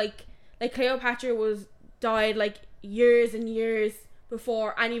weren't like Cleopatra died like years and years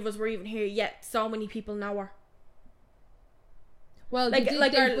before any of us were even here. Yet so many people know her. Well, Like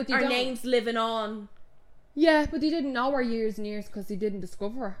but our don't- names living on. Yeah, but they didn't know her years and years because they didn't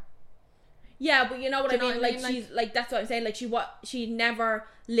discover her. Yeah, but you know what Do I you know mean. what I Like mean? she's like that's what I'm saying. Like she never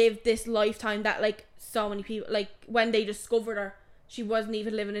lived this lifetime that like so many people like when they discovered her, she wasn't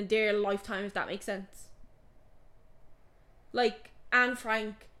even living in their lifetime. If that makes sense. Like Anne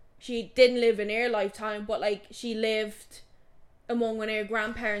Frank, she didn't live in her lifetime, but like she lived among when her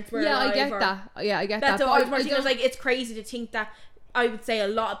grandparents were Yeah, alive. I get or- that. Yeah, I get That's that. what I was But more thinking. I was don't- like, it's crazy to think that. I would say a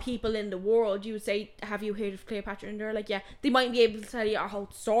lot of people in the world, you would say, have you heard of Cleopatra? And they're like, yeah, they might be able to tell you a whole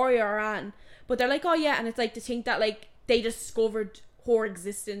story or an, but they're like, oh yeah, and it's like to think that like they discovered her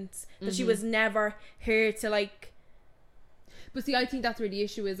existence, that she was never here to like. But see, I think that's where the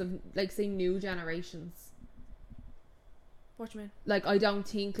issue is of, like, say, new generations. What do you mean? Like, I don't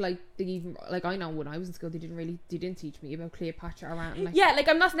think, like, they even, like, I know when I was in school, they didn't teach me about Cleopatra or anything. Like, yeah, like,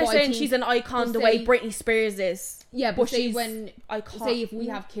 I'm not saying she's an icon the way Britney Spears is. Yeah, but say say if we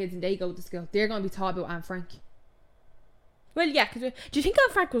Mm. have kids and they go to school, they're going to be taught about Anne Frank. Well, yeah, do you think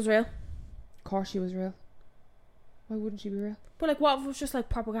Anne Frank was real? Of course she was real. Why wouldn't she be real? But, like, what if it was just, like,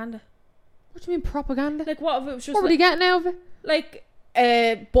 propaganda? What do you mean propaganda? Like, what if it was just, what were they getting out of it? like,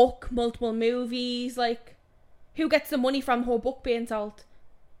 a book, multiple movies, like, who gets the money from her book being sold?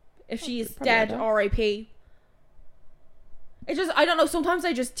 If she's dead, R.I.P. It just, I don't know, sometimes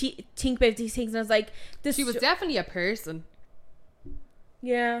I just think about these things and I was like, this. She was definitely a person.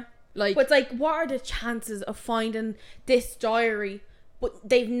 Yeah. Like, but, like, what are the chances of finding this diary? But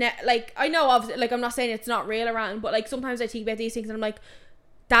they've like, I know, obviously, like, I'm not saying it's not real around, but, like, sometimes I think about these things and I'm like,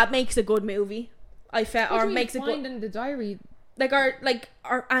 that makes a good movie. Or makes a good. Finding the diary. Like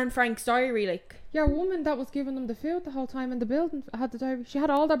our Anne Frank's diary, like. Yeah, a woman that was giving them the food the whole time in the building had the diary. She had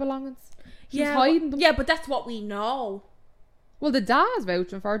all their belongings. She was hiding them. Yeah, but that's what we know. Well, the dad's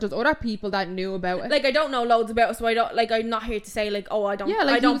vouching for it. There's other people that knew about it. Like, I don't know loads about it, so I don't, like, I'm not here to say, like, oh, I don't. Yeah,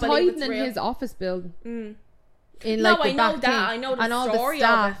 like, I don't he was hiding in his office building. Mm. In, like, I know that. I know the and all story the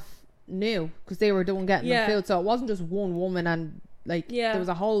staff of it. knew because they were getting the food. So it wasn't just one woman, and like there was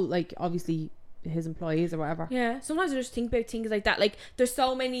a whole, like, obviously his employees or whatever. Yeah, sometimes I just think about things like that. Like, there's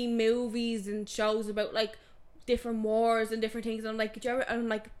so many movies and shows about, like, different wars and different things, and I'm like, do you ever? And I'm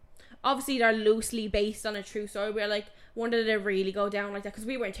like, obviously they're loosely based on a true story. We're like, when did it really go down like that? Because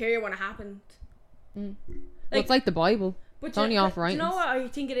we weren't here when it happened. Well, it's like the Bible. But it's only off writings. You know what I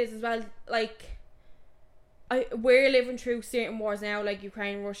think it is as well? Like, we're living through certain wars now, like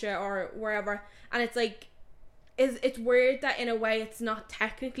Ukraine, Russia, or wherever, and it's like, it's weird that in a way it's not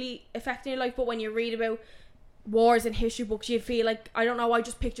technically affecting your life, but when you read about wars and history books, you feel like, I don't know, I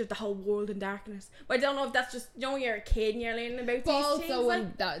just pictured the whole world in darkness. But I don't know if that's just, you know, when you're a kid and you're learning about but these also things.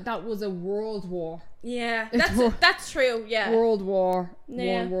 When that was a world war. Yeah, that's true. Yeah, World War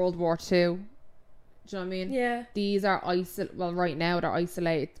Yeah. One, World War Two. Do you know what I mean? Yeah. These are right now they're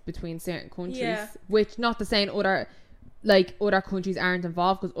isolated between certain countries. Yeah. Which, not to say other countries aren't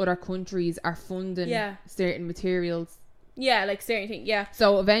involved, because other countries are funding certain materials. Yeah, like certain things. Yeah.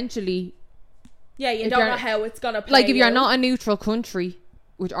 So eventually, yeah, you don't know how it's gonna play. Like, if you're out. not a neutral country,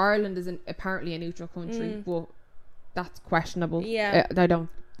 which Ireland is apparently a neutral country, but that's questionable. Yeah.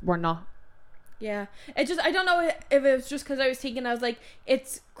 We're not. Yeah, it just, I don't know if it was just because I was thinking, I was like,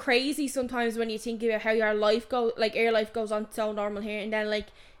 it's crazy sometimes when you think about how your life goes on so normal here, and then, like,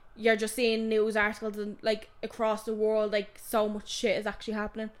 you're just seeing news articles and, like, across the world, like, so much shit is actually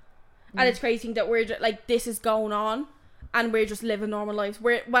happening, and it's crazy to think that we're just, like, this is going on and we're just living normal lives.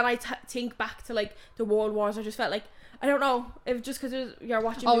 When I think back to, like, the world wars, I just felt like, I don't know if just because you're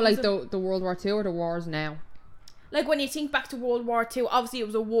watching like the World War II or the wars now. Like, when you think back to World War II, obviously it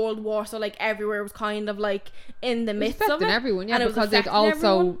was a world war, so, like, everywhere was kind of, like, in the midst of it. Everyone, yeah, and because it's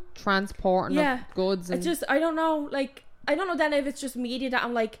also transporting of goods. And it's just, I don't know, like, I don't know then if it's just media that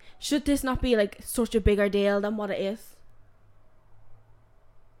I'm like, should this not be, like, such a bigger deal than what it is?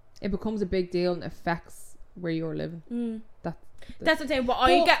 It becomes a big deal and affects where you're living. That's the thing, but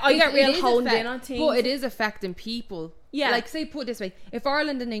I get real honed in on things. But it is affecting people. Yeah. Like, say, put it this way, if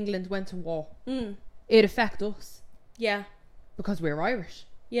Ireland and England went to war, it'd affect us. Yeah. Because we're Irish.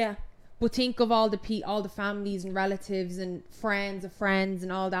 Yeah. But think of all the families and relatives and friends of friends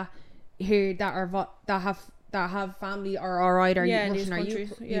and all that here that have family or are either Russian or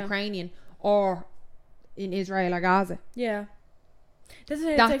Ukrainian or in Israel or Gaza. Yeah.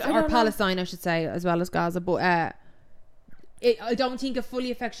 That's or Palestine, I should say, as well as Gaza. But I don't think it fully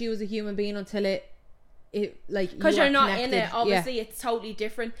affects you as a human being until it like, because you're not connected. In it, obviously it's totally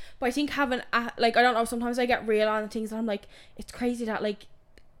different. But I think having like, I don't know, sometimes I get real on things and I'm like, it's crazy that, like,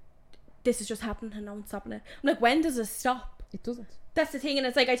 this is just happening and no one's stopping it. I'm like, when does it stop? It doesn't. That's the thing. And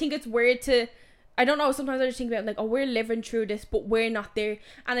it's like, I think it's weird to, I don't know, sometimes I just think about, like, oh, we're living through this but we're not there.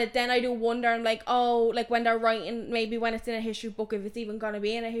 And then I do wonder, I'm like, oh, like, when they're writing, maybe when it's in a history book, if it's even going to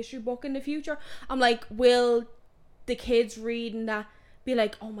be in a history book in the future, I'm like, will the kids reading that be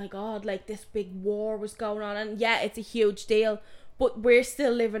like, oh my god, like, this big war was going on, and yeah, it's a huge deal, but we're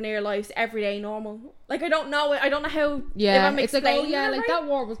still living our lives every day normal. Like, I don't know how, if I'm it's like, oh yeah, like, right? That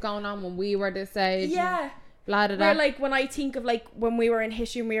war was going on when we were this age. Yeah. Blah, blah, blah. Where, like, when I think of, like, when we were in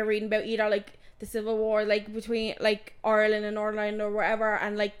history and we were reading about either, like, the Civil War, like, between, like, Ireland and Northern Ireland or wherever,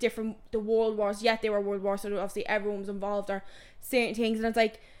 and, like, the world wars, yet they were world wars, so obviously everyone was involved or certain things, and it's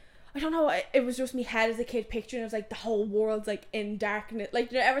like, I don't know, it was just me head as a kid picturing, it was like the whole world's, like, in darkness. Like,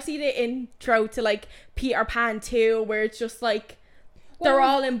 did you ever see the intro to, like, Peter Pan 2, where it's just like, they're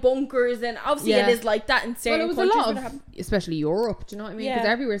all in bunkers, and obviously it is like that in certain it was countries. a lot of, especially Europe, do you know what I mean? Because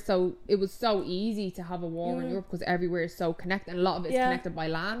everywhere it was so easy to have a war in Europe because everywhere is so connected, and a lot of it's connected by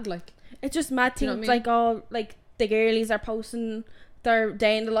land. Like, it's just mad things, you know what I mean? Like all like the girlies are posting their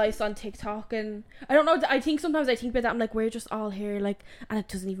day in the lives on TikTok, and I don't know, I think sometimes I think about that, I'm like, we're just all here, like, and it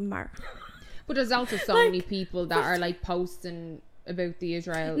doesn't even matter. But there's also so many people that are like posting about the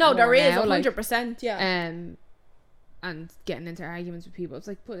Israel war there is now, 100%, and getting into arguments with people. It's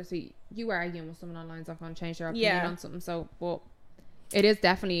like, you arguing with someone online is not going to change their opinion on something. So, but it is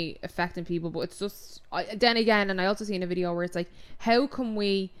definitely affecting people. But it's just, then again, and I also seen a video where it's like, how can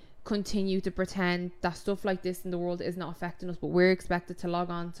we continue to pretend that stuff like this in the world is not affecting us, but we're expected to log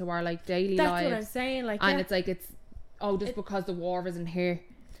on to our like daily lives? That's what I'm saying. Like, and it's like, because the war isn't here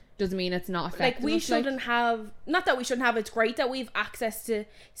doesn't mean it's not affecting like we us. Shouldn't have, not that we shouldn't have, it's great that we've access to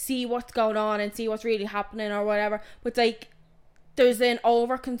see what's going on and see what's really happening or whatever, but like there's an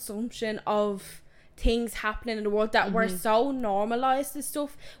overconsumption of things happening in the world that we're so normalized to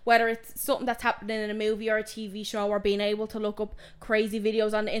stuff, whether it's something that's happening in a movie or a TV show, or being able to look up crazy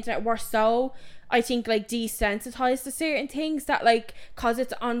videos on the internet. We're so, I think, like desensitized to certain things that, like, cause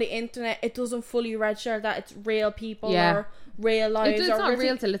it's on the internet, it doesn't fully register that it's real people or real lives. It's not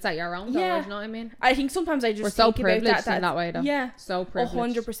real till it's at your own door, you know what I mean? I think sometimes I just we're so think about privileged that in that way, though. Yeah, so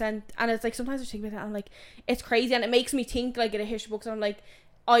privileged, 100%. And it's like sometimes I think about that and I'm like, it's crazy, and it makes me think like in a history book. So I'm like,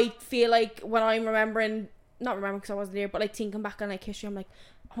 I feel like when I'm not remembering because I wasn't there, but like thinking back on like history, I'm like,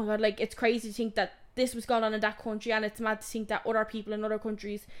 oh my god, like it's crazy to think that this was going on in that country, and it's mad to think that other people in other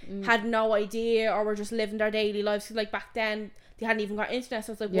countries had no idea or were just living their daily lives. Cause like back then they hadn't even got internet,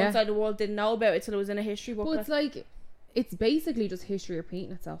 so it's like one side of the world didn't know about it till it was in a history book. But it's like, it's basically just history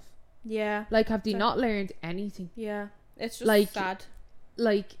repeating itself. Yeah. Like, have they not learned anything? Yeah. It's just like, sad.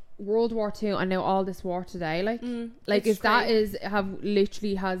 Like World War II and now all this war today, like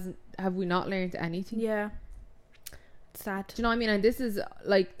have we not learned anything? Yeah. It's sad. Do you know what I mean? And this is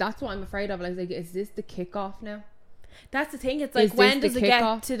like, that's what I'm afraid of. Like, is this the kickoff now? That's the thing. It's like, when does it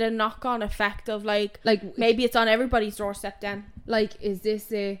get to the knock-on effect of like maybe it's on everybody's doorstep then? Like, is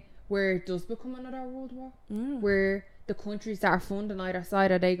this where it does become another world war? Where the countries that are funding either side,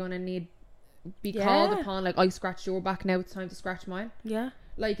 are they going to be called upon? Like, I scratched your back, now it's time to scratch mine. Yeah.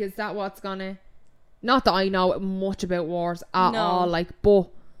 Like, is that what's gonna? Not that I know much about wars at all. Like, but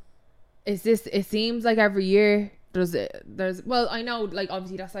is this? It seems like every year there's. Well, I know, like,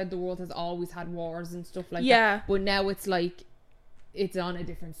 obviously that side of the world has always had wars and stuff like that. But now it's like it's on a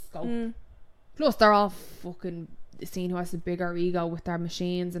different scope. Plus, they're all fucking seeing who has a bigger ego with their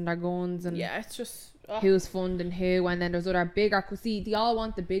machines and their guns, and it's just who's funding who. And then there's other bigger, cause see, they all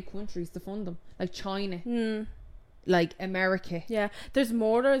want the big countries to fund them, like China, like America. Yeah, there's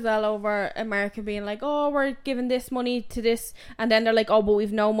murders all over America being like, oh, we're giving this money to this, and then they're like, oh, but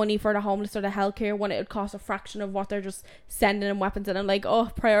we've no money for the homeless or the healthcare, when it would cost a fraction of what they're just sending them weapons. And I'm like,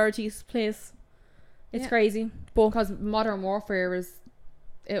 oh, priorities, please. It's crazy. But because modern warfare is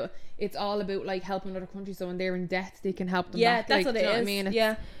it's all about like helping other countries, so when they're in debt they can help them back. That's like, what it is. I mean?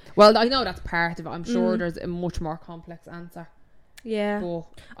 Yeah, well, I know that's part of it. I'm sure there's a much more complex answer. But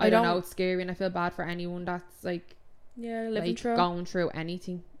I don't know, it's scary, and I feel bad for anyone that's like living through, going through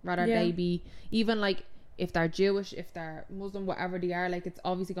anything, rather they be, even like if they're Jewish, if they're Muslim, whatever they are, like it's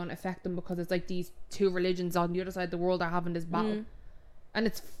obviously going to affect them, because it's like these two religions on the other side of the world are having this battle. And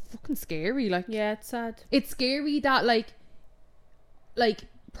it's fucking scary. Like, yeah, it's sad. It's scary that like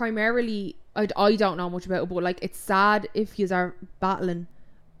primarily, I don't know much about it, but like it's sad if you are battling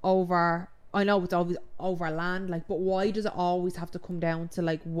over, I know it's always over land, like, but why does it always have to come down to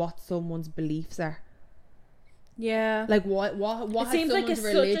like what someone's beliefs are? Yeah, like what it seems like it's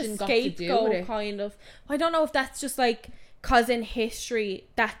such a scapegoat kind of. I don't know if that's just like, cause in history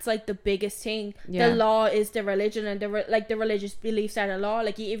that's like the biggest thing. The law is the religion, and the religious beliefs are the law.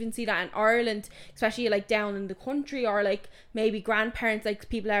 Like, you even see that in Ireland, especially like down in the country, or like maybe grandparents, like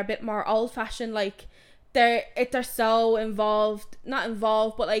people are a bit more old fashioned, like they're so not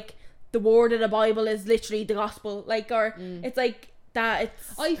involved, but like the word of the Bible is literally the gospel, like, or it's like that.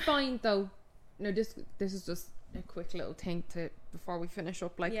 It's, I find though, no, this is just a quick little thing to before we finish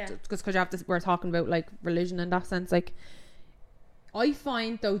up, like, because you have to, we're talking about like religion in that sense. Like, I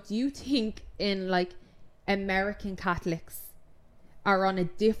find though, do you think in like American Catholics are on a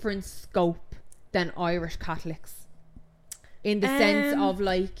different scope than Irish Catholics, in the sense of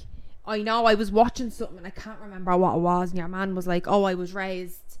like, I know I was watching something and I can't remember what it was, and your man was like, oh, I was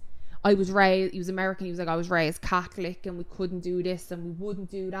raised, he was American, he was like, I was raised Catholic and we couldn't do this and we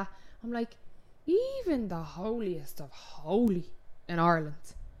wouldn't do that. I'm like, even the holiest of holy in Ireland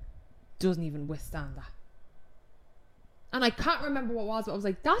doesn't even withstand that. And I can't remember what it was, but I was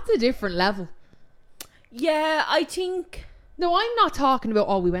like, that's a different level. Yeah, I think... No, I'm not talking about,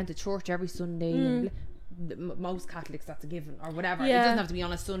 oh, we went to church every Sunday. And most Catholics, that's a given, or whatever. Yeah. It doesn't have to be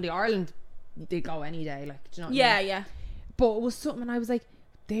on a Sunday. Ireland, they go any day, like, do you know what Yeah, I mean? yeah. But it was something, and I was like,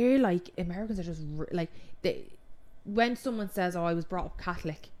 they're like, Americans are just, like, when someone says, oh, I was brought up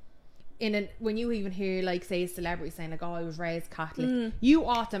Catholic, when you even hear, like, say a celebrity saying, like, oh, I was raised Catholic, you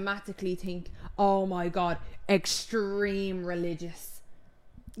automatically think, oh my God, extreme religious.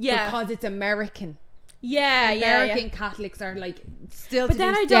 Yeah. Because it's American. Yeah, American Catholics are like still but to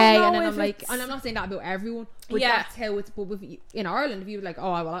then this I don't day, know and then if I'm like, it's- and I'm not saying that about everyone, but Yeah. that's how it's. But in Ireland, if you were like,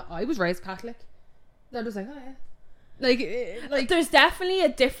 oh, well, I was raised Catholic, they're just like, oh yeah, like There's definitely a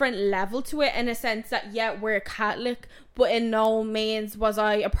different level to it in a sense that, yeah, we're Catholic, but in no means was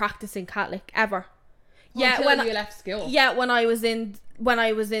I a practicing Catholic ever. Yeah, until when you left school. Yeah, when I was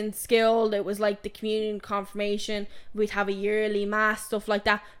in school, it was like the communion, confirmation. We'd have a yearly mass, stuff like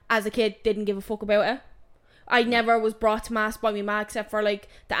that. As a kid, didn't give a fuck about it. I never was brought to mass by my ma except for like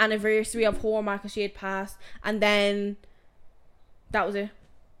the anniversary of her ma because she had passed, and then that was it.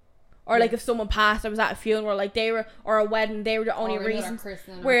 Or like if someone passed, I was at a funeral, like they were, or a wedding, they were the only reason.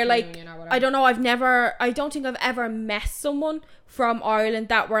 Where like I don't think I've ever met someone from Ireland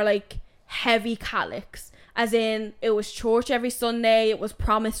that were like heavy Catholics. As in, it was church every Sunday. It was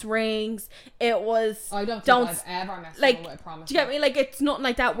promise rings. It was. I don't think I've ever met someone like. with a promise. Do you get me? Like it's nothing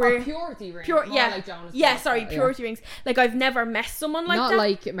like that. Where purity rings. pure, More yeah, like Jonas yeah. Brothers, Sorry, purity rings. Like I've never met someone like not that.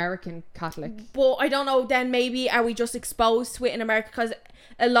 like American Catholic. But I don't know. Then maybe are we just exposed to it in America because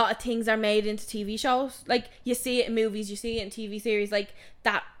a lot of things are made into TV shows. Like you see it in movies, you see it in TV series. Like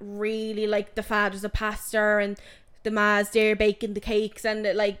that really, like the father's a pastor and the ma's there baking the cakes and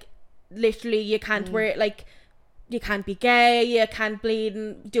it, like literally you can't wear it like. You can't be gay, you can't bleed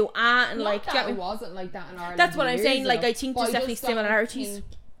and do art and Not like that it wasn't like that in Ireland. that's what I'm years saying, like ago, I think but there's definitely just don't similarities. think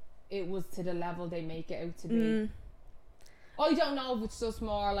it was to the level they make it out to be. I don't know if it's just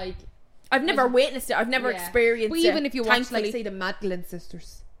more like I've never witnessed it, I've never experienced but it. even if you watch thankfully. like say the Magdalene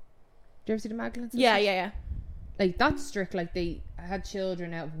sisters. Do you ever see the Magdalene sisters? Yeah. Like that's strict, like they had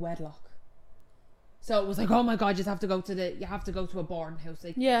children out of wedlock. So it was like, oh my God, you have to go to a boarding house.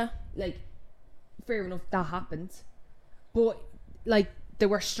 Like, Yeah. like fair enough, that happened, but like they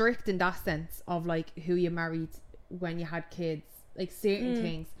were strict in that sense of like who you married when you had kids, like certain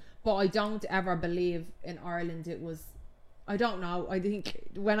things. But I don't ever believe in Ireland it was. I don't know. I think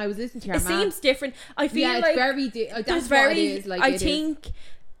when I was listening to your It seems different. I feel yeah, like it's very. That's what it is. Like I think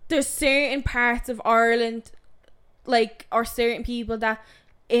there's certain parts of Ireland, like, or certain people that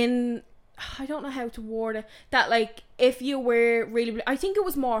in. I don't know how to word it. That like if you were really, I think it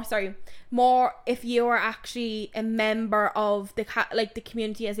was more if you were actually a member of the like the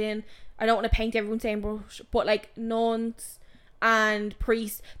community, as in I don't want to paint everyone same brush, but like nuns and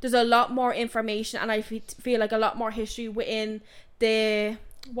priests. There's a lot more information, and I feel like a lot more history within the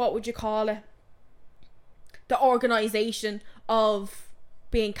what would you call it? The organization of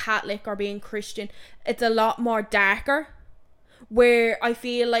being Catholic or being Christian. It's a lot more darker. Where I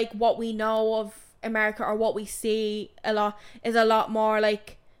feel like what we know of America or what we see a lot is a lot more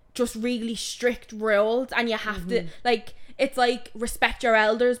like just really strict rules, and you have to like it's like respect your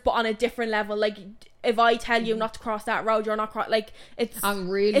elders, but on a different level. Like if I tell you not to cross that road, you're not like it's. I'm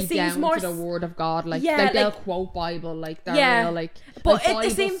really it seems down more to the word of God. Like, yeah, like they'll like, quote Bible, like they're real, like but like Bible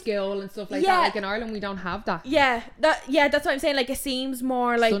it seems skill and stuff like yeah, that. Like in Ireland, we don't have that. Yeah, that's what I'm saying. Like it seems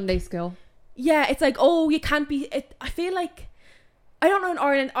more like Sunday skill. Yeah, it's like you can't be. I feel like. I don't know in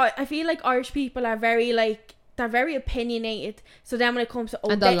Ireland, I feel like Irish people are very like, they're very opinionated. So then when it comes to,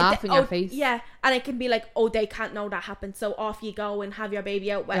 and they'll laugh in your face. Yeah, and it can be like, they can't know that happened. So off you go and have your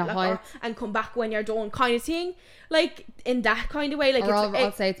baby out wedlock and come back when you're done kind of thing. Like in that kind of way. Like or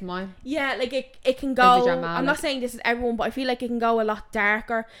I'll say it's mine. Yeah, like it can go, I'm not saying this is everyone, but I feel like it can go a lot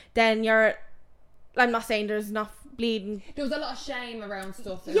darker than I'm not saying there's enough bleeding. There was a lot of shame around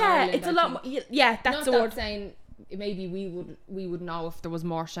stuff in Ireland, it's a lot more, that's the word. Saying maybe we would know if there was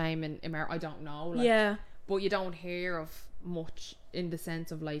more shame in America. I don't know. Like, yeah. But you don't hear of much in the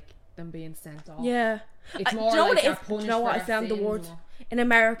sense of like them being sent off. Yeah. It's more like what do you know what I found the word in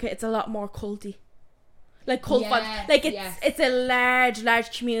America? It's a lot more culty. Like cult vibes. Like it's a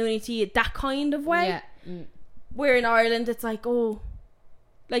large community that kind of way. Yeah. Where in Ireland it's like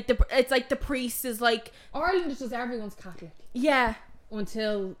like it's like the priest is like Ireland is just everyone's Catholic. Yeah.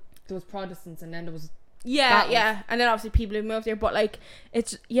 Until there was Protestants and then there was and then obviously people who moved there, but like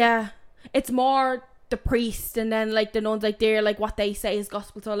it's more the priest, and then like the nuns, like they're like what they say is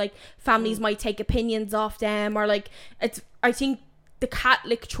gospel, so like families might take opinions off them, or like I think the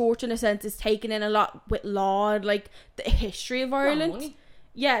Catholic Church in a sense is taken in a lot with law, like the history of Ireland.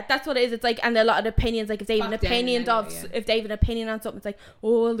 Yeah, that's what it is. It's like, and a lot of opinions, like if they have an opinion if they have an opinion on something, it's like,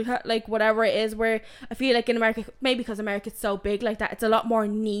 oh, like whatever it is. Where I feel like in America, maybe because America's so big like that, it's a lot more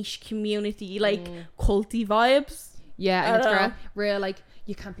niche community, like culty vibes. Yeah, and it's real like,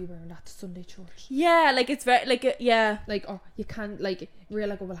 you can't be wearing that to Sunday church. Yeah, like it's very like like, or you can't like real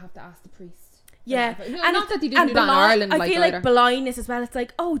like, oh, we'll have to ask the priest. Yeah, and not that they didn't do that in Ireland. I feel like blindness as well. It's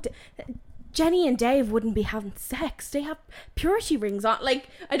like, oh, Jenny and Dave wouldn't be having sex. They have purity rings on. Like,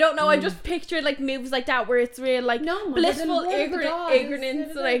 I don't know. I just pictured like moves like that where it's real like blissful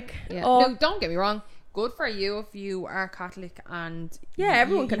ignorance. Like, no, don't get me wrong. Good for you if you are Catholic, and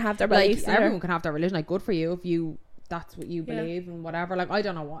everyone can have their beliefs. Like, everyone can have their religion. Like, good for you if you that's what you believe and whatever. Like, I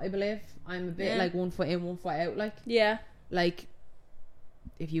don't know what I believe. I'm a bit like 1 foot in, 1 foot out. Like, like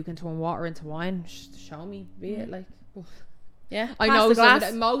if you can turn water into wine, show me. Be it like. I know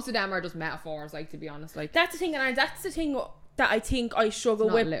most of them are just metaphors, like, to be honest. Like, that's the thing, and that's the thing that I think I struggle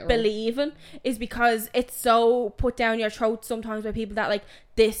with believing, is because it's so put down your throat sometimes by people that like,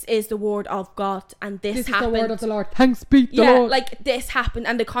 this is the word of God and this happened. Is the word of the Lord. Thanks be the Lord. Like this happened,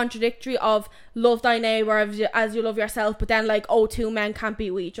 and the contradictory of love thy neighbour as you love yourself, but then like, oh, two men can't be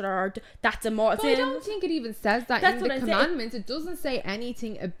with each other, or that's immoral. I don't think it even says that in the commandments. It doesn't say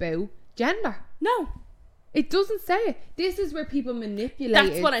anything about gender. No. It doesn't say it. This is where people manipulate.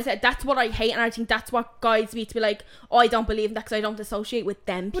 That's what I said. That's what I hate, and I think that's what guides me to be like, oh, I don't believe in that because I don't associate with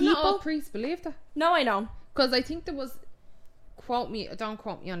them people. But not all priests believe that. No, I know. Because I think there was, don't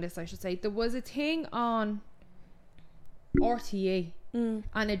quote me on this, I should say, there was a thing on RTE and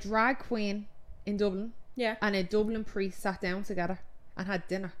a drag queen in Dublin and a Dublin priest sat down together and had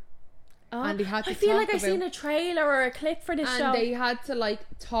dinner. Oh, and they had to I feel like I've seen a trailer or a clip for this show. And they had to like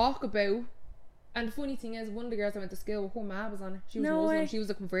talk about. And the funny thing is, one of the girls I went to school with, her ma was on it. She was Muslim. She was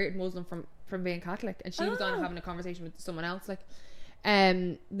a converted Muslim from being Catholic, and she was on having a conversation with someone else. Like,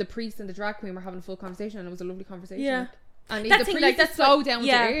 the priest and the drag queen were having a full conversation, and it was a lovely conversation. Yeah, like. And the priest is so down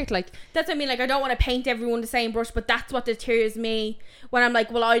to earth. Like, that's what I mean. Like, I don't want to paint everyone the same brush, but that's what deters me when I'm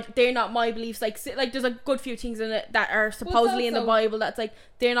like, well, they're not my beliefs. Like there's a good few things in it that are supposedly in the Bible that's like,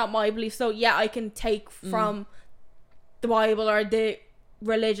 they're not my beliefs. So yeah, I can take from the Bible or the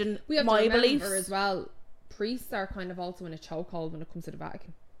religion we have my to remember beliefs as well. Priests are kind of also in a chokehold when it comes to the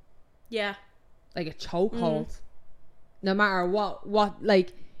Vatican. Yeah, like a chokehold. No matter what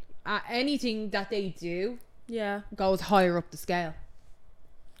like anything that they do, goes higher up the scale.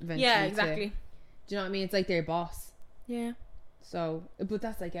 Eventually, yeah, exactly. Do you know what I mean? It's like their boss. Yeah. So, but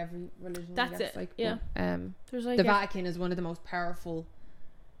that's like every religion. That's it. Like, yeah. But, there's like the Vatican is one of the most powerful.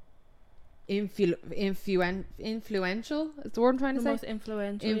 Influential is the word I'm trying to say. Most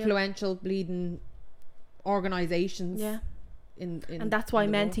influential bleeding organizations. Yeah. In and that's why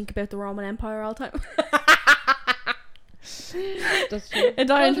men think about the Roman Empire all the time. That's true. Well,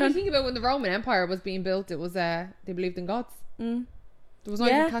 when you think about when the Roman Empire was being built, it was they believed in gods. There was not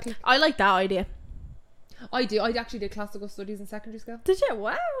even Catholic. I like that idea. I do. I actually did classical studies in secondary school. Did you?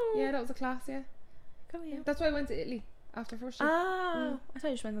 Wow. Yeah, that was a class. Yeah. Go yeah. That's why I went to Italy. After first year. I thought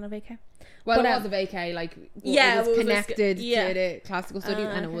you just went on a vacay. Well, it was a vacay, like it was connected to the classical studies,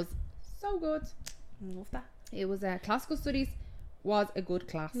 and it was so good. Love that. It was classical studies was a good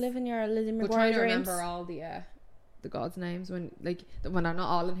class. Living your Lizzie McGuire trying to dreams. remember all the gods' names when they're not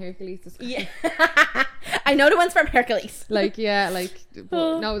all in Hercules. Yeah, I know the ones from Hercules. But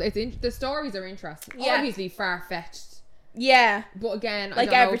no, the stories are interesting. Yeah. Obviously far fetched. Yeah, but again, like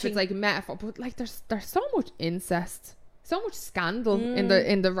I don't know if it's like a metaphor, but like there's so much incest. So much scandal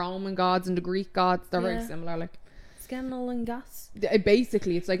in the Roman gods and the Greek gods. They're very similar, like scandal and gas.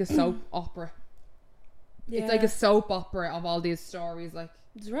 Basically, it's like a soap opera. It's like a soap opera of all these stories, like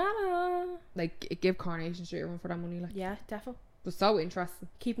drama. Like give Coronation Street a run for that money, like definitely. But so interesting.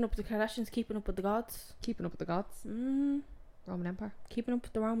 Keeping up with the Kardashians, keeping up with the gods. Roman Empire. Keeping up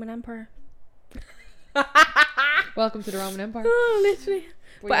with the Roman Empire. Welcome to the Roman Empire. Oh, literally.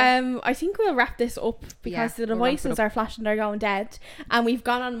 But I think we'll wrap this up because the devices are flashing, they're going dead, and we've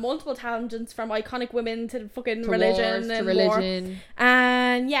gone on multiple tangents from iconic women to fucking religion and religion.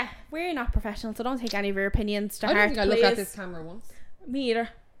 And yeah, we're not professionals, so don't take any of your opinions to heart. I don't think I looked at this camera once. Me either.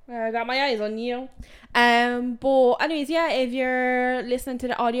 I got my eyes on you. But anyways, if you're listening to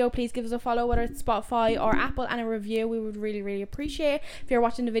the audio, please give us a follow, whether it's Spotify or Apple, and a review. We would really, really appreciate it. If you're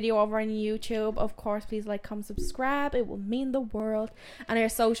watching the video over on YouTube, of course, please like, comment, subscribe. It will mean the world. And our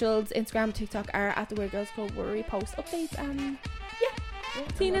socials, Instagram, TikTok, are at the Weird Girls Club, where we post updates.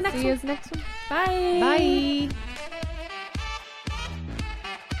 See you in the next one. Next one. Bye. Bye.